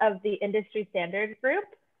members of the Industry Standard Group.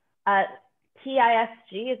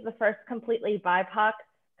 TISG is the first completely BIPOC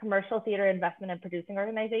commercial theater investment and producing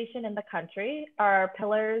organization in the country. Our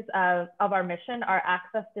pillars of our mission are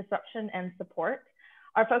access, disruption, and support.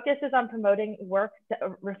 Our focus is on promoting work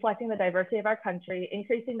reflecting the diversity of our country,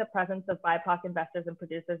 increasing the presence of BIPOC investors and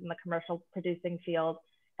producers in the commercial producing field,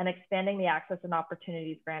 and expanding the access and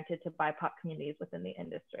opportunities granted to BIPOC communities within the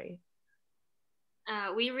industry.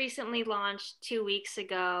 We recently launched 2 weeks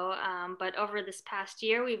ago, but over this past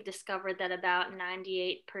year, we've discovered that about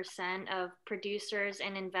 98% of producers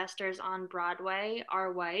and investors on Broadway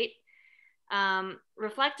are white.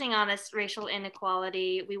 Reflecting on this racial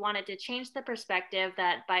inequality, we wanted to change the perspective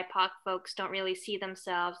that BIPOC folks don't really see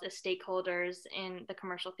themselves as stakeholders in the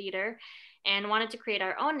commercial theater, and wanted to create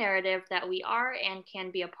our own narrative that we are and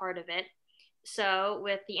can be a part of it. So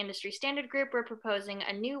with the Industry Standard Group, we're proposing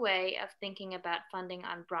a new way of thinking about funding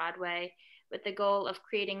on Broadway with the goal of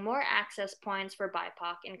creating more access points for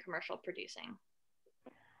BIPOC in commercial producing.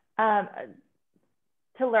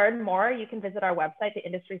 To learn more, you can visit our website,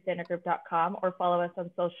 theindustrystandardgroup.com, or follow us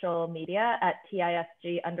on social media at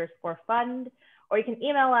TISG_fund, or you can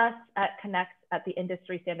email us at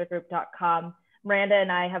connect@theindustrystandardgroup.com. Miranda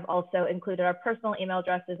and I have also included our personal email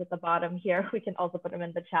addresses at the bottom here. We can also put them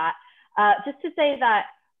in the chat. Just to say that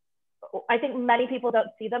I think many people don't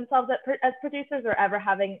see themselves as producers or ever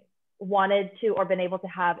having wanted to or been able to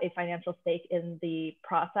have a financial stake in the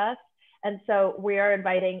process. And so we are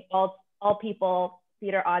inviting all people,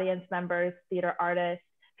 theater audience members, theater artists,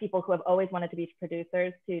 people who have always wanted to be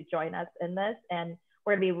producers to join us in this. And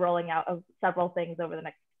we're gonna be rolling out several things over the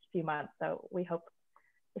next few months. So we hope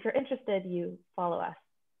if you're interested, you follow us.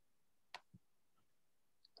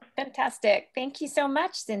 Fantastic. Thank you so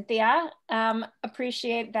much, Cynthia.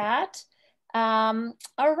 Appreciate that. All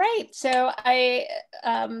right, so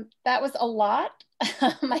that was a lot.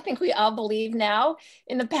 I think we all believe now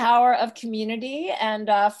in the power of community and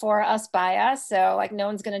for us, by us. So like no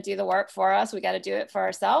one's gonna do the work for us. We gotta do it for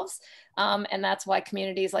ourselves. And that's why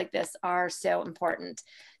communities like this are so important.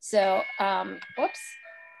 So, whoops.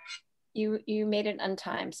 You made it on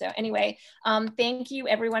time. So anyway, thank you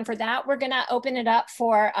everyone for that. We're gonna open it up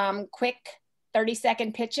for quick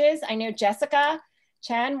 30-second pitches. I know Jessica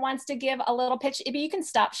Chen wants to give a little pitch. Ibby, you can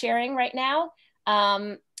stop sharing right now.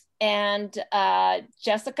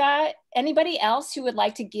 Jessica, anybody else who would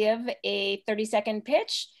like to give a 30-second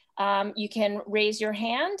pitch, you can raise your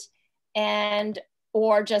hand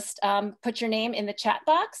or just put your name in the chat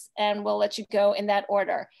box and we'll let you go in that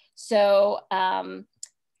order. So,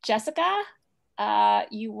 Jessica,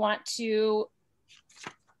 you want to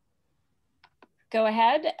go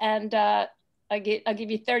ahead and I'll give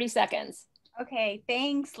you 30 seconds. Okay,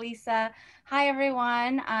 thanks, Lisa. Hi,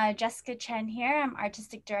 everyone. Jessica Chen here. I'm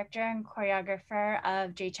Artistic Director and Choreographer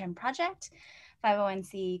of J Chen Project,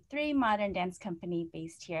 501c3 modern dance company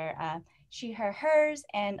based here, she, her, hers,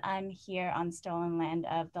 and I'm here on stolen land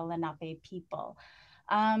of the Lenape people.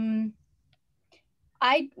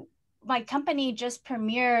 My company just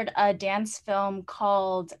premiered a dance film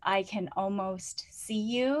called I Can Almost See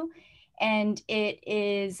You. And it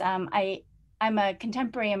is, I'm a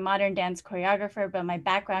contemporary and modern dance choreographer, but my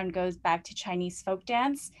background goes back to Chinese folk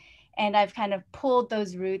dance. And I've kind of pulled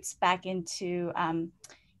those roots back into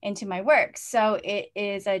my work. So it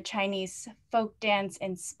is a Chinese folk dance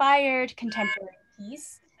inspired contemporary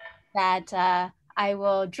piece that I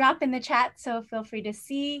will drop in the chat. So feel free to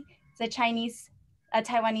see. It's a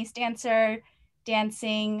Taiwanese dancer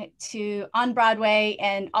dancing on Broadway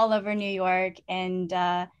and all over New York. And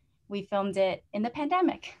we filmed it in the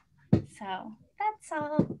pandemic. So that's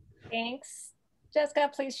all. Thanks. Jessica,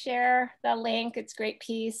 please share the link. It's a great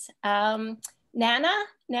piece. Nana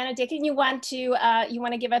Dickin, you want to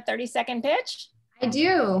give a 30-second pitch? I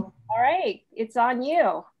do. All right, it's on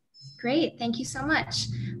you. Great, thank you so much.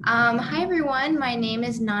 Hi everyone, my name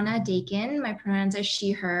is Nana Dakin. My pronouns are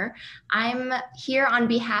she, her. I'm here on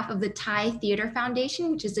behalf of the Thai Theater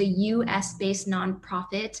Foundation, which is a US-based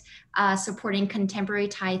nonprofit supporting contemporary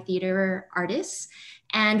Thai theater artists.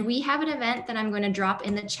 And we have an event that I'm going to drop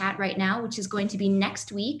in the chat right now, which is going to be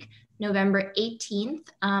next week, November 18th,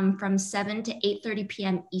 from 7 to 8:30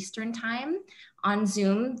 p.m. Eastern Time on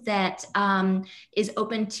Zoom, that is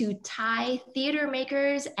open to Thai theater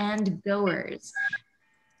makers and goers.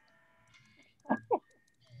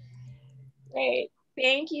 Great,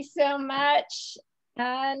 thank you so much,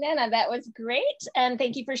 Nana, that was great. And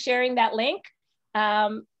thank you for sharing that link.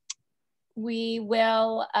 We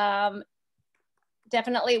will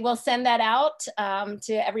definitely, we'll send that out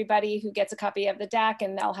to everybody who gets a copy of the deck,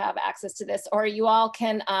 and they'll have access to this, or you all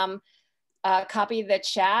can copy the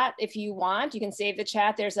chat if you want. You can save the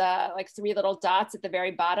chat. There's like 3 little dots at the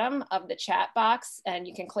very bottom of the chat box, and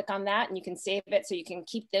you can click on that and you can save it so you can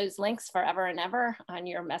keep those links forever and ever on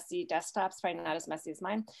your messy desktops, probably not as messy as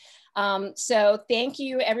mine. So thank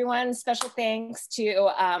you, everyone. Special thanks to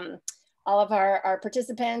all of our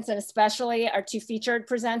participants, and especially our 2 featured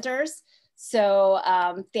presenters. So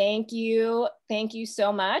thank you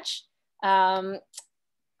so much.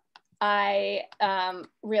 I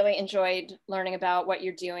really enjoyed learning about what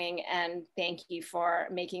you're doing, and thank you for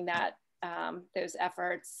making that those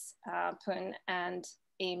efforts, Pun and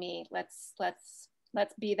Amy. Let's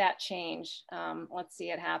be that change. Let's see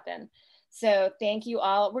it happen. So thank you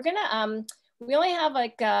all. We're gonna we only have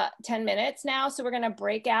like 10 minutes now, so we're gonna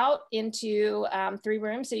break out into 3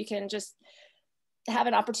 rooms so you can just have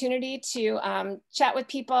an opportunity to chat with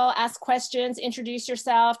people, ask questions, introduce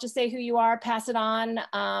yourself, just say who you are, pass it on.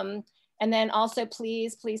 And then also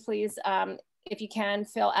please, if you can,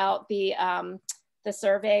 fill out the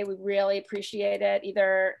survey. We really appreciate it,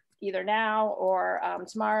 either now or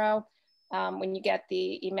tomorrow when you get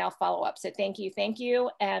the email follow-up. So thank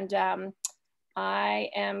you. And I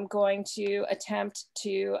am going to attempt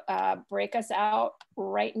to break us out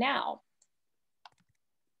right now.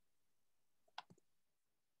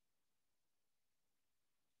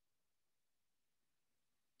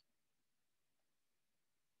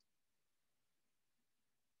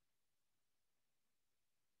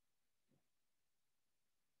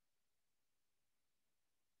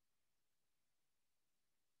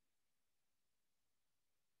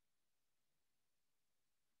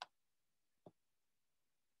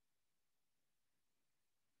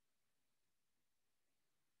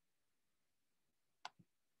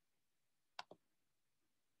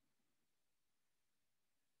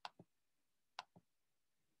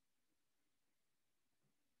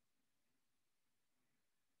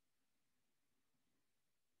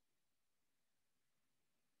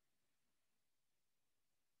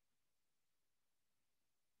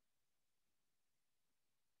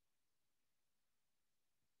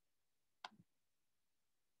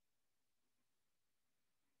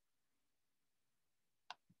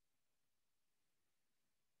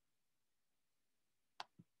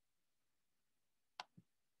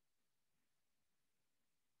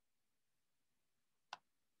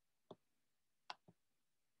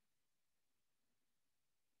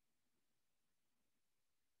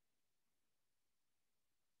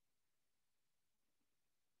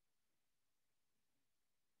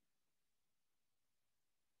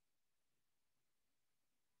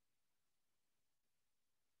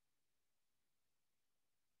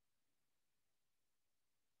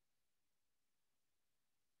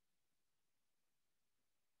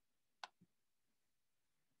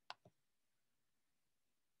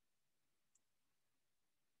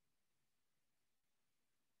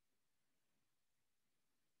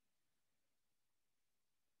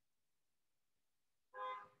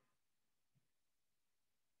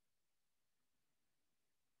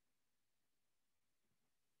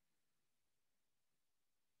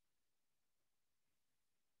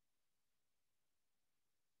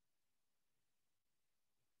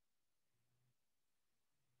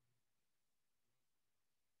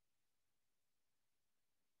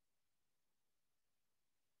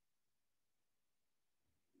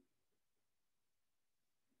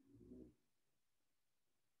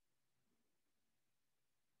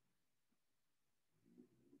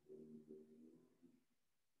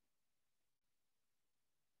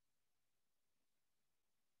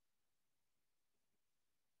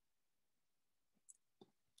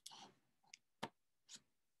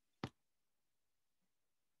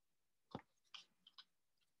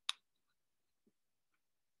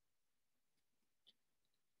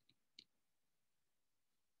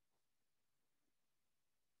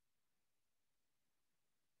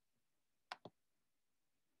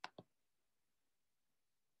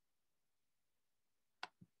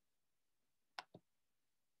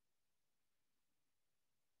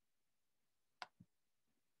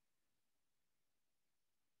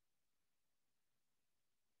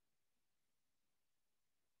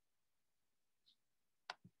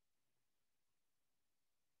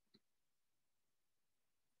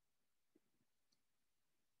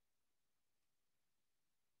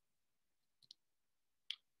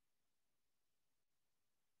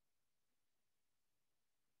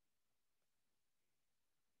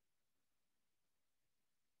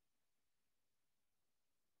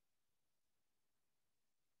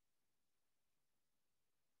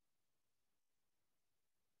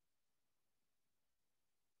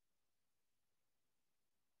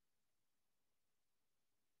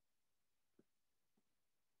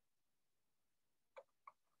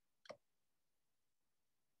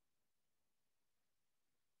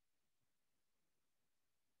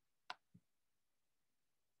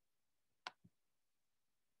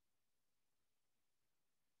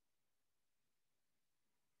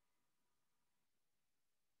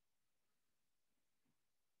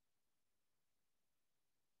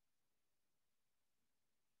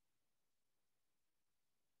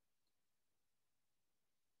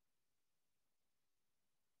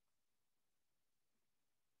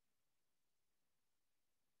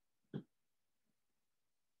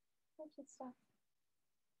 Good stuff.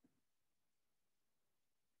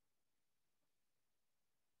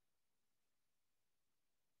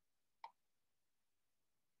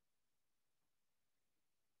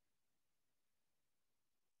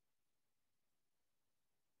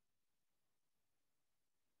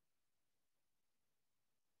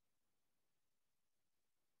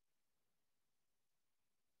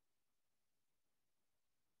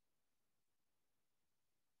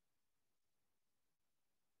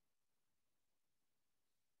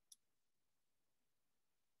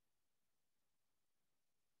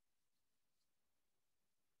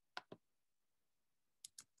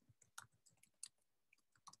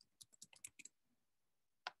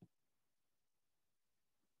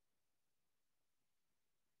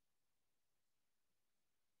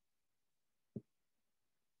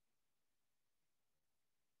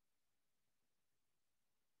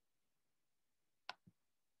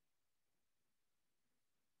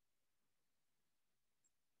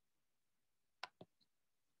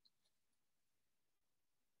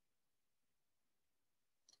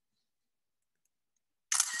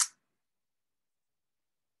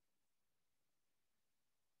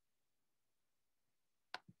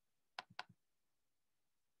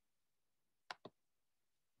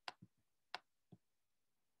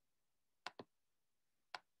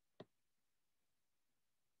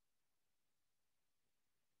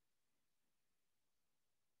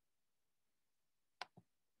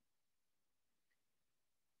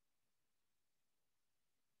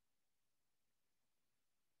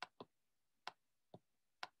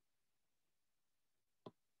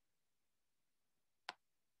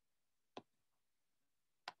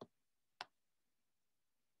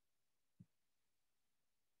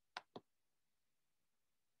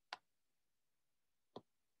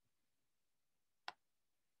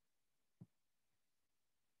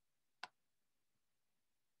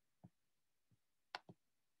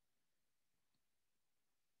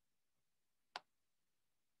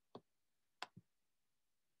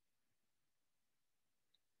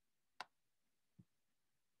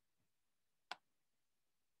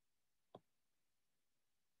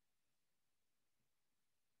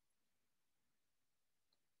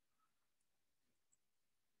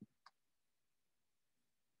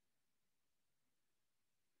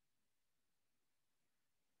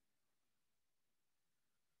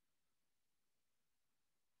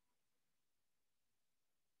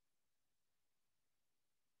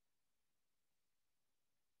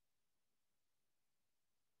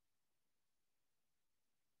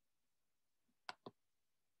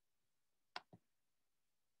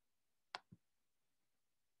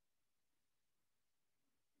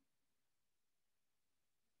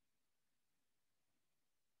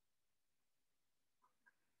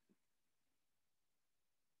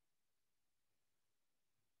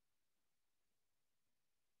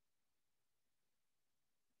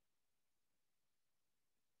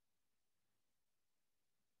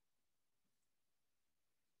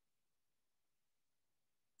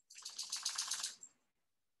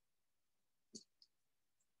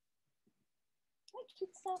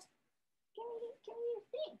 Cute stuff. Give me your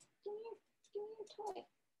thing. Give me your toy.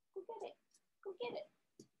 Go get it. Go get it.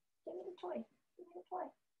 Give me the toy. Give me the toy.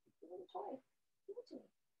 Give me the toy. Give it to me.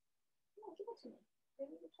 Come on, give it to me. Give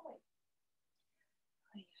me the toy.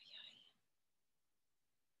 Ay, ay, ay.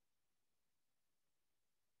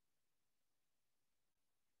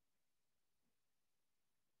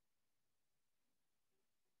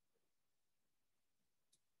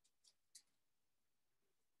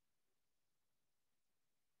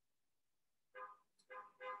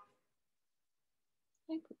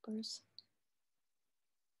 Hi, poopers.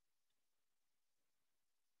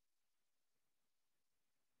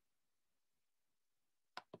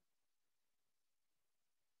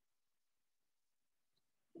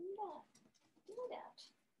 Give me that. Give me that.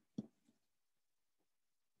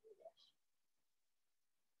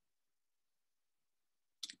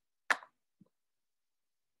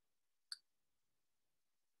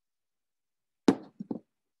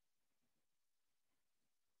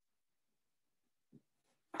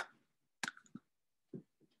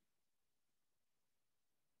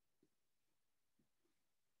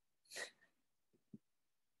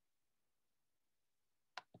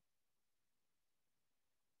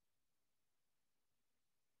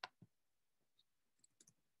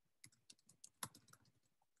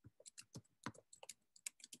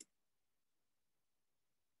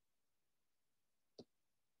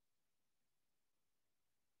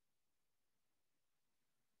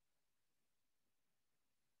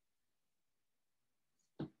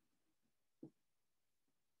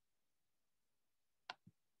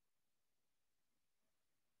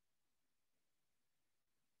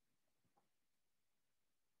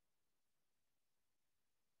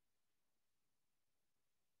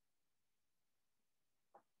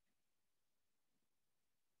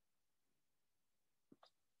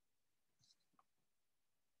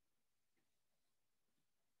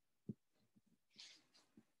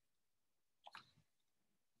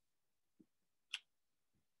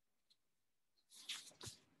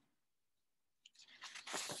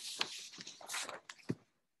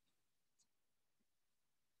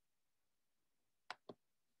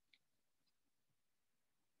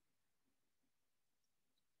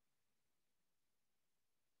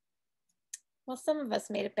 Well, some of us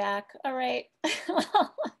made it back. All right.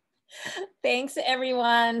 Well, thanks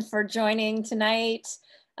everyone for joining tonight.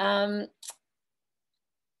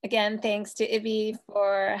 Again, thanks to Ibby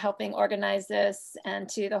for helping organize this, and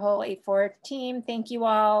to the whole A4 team. Thank you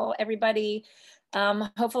all, everybody.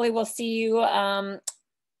 Hopefully we'll see you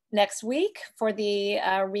next week for the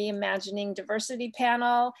Reimagining Diversity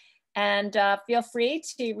panel. And feel free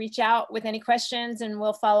to reach out with any questions, and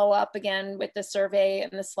we'll follow up again with the survey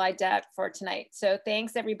and the slide deck for tonight. So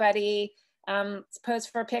thanks everybody. Let's pose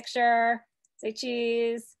for a picture, say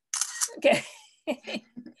cheese. Okay.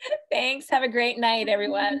 Thanks, have a great night,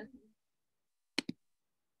 everyone.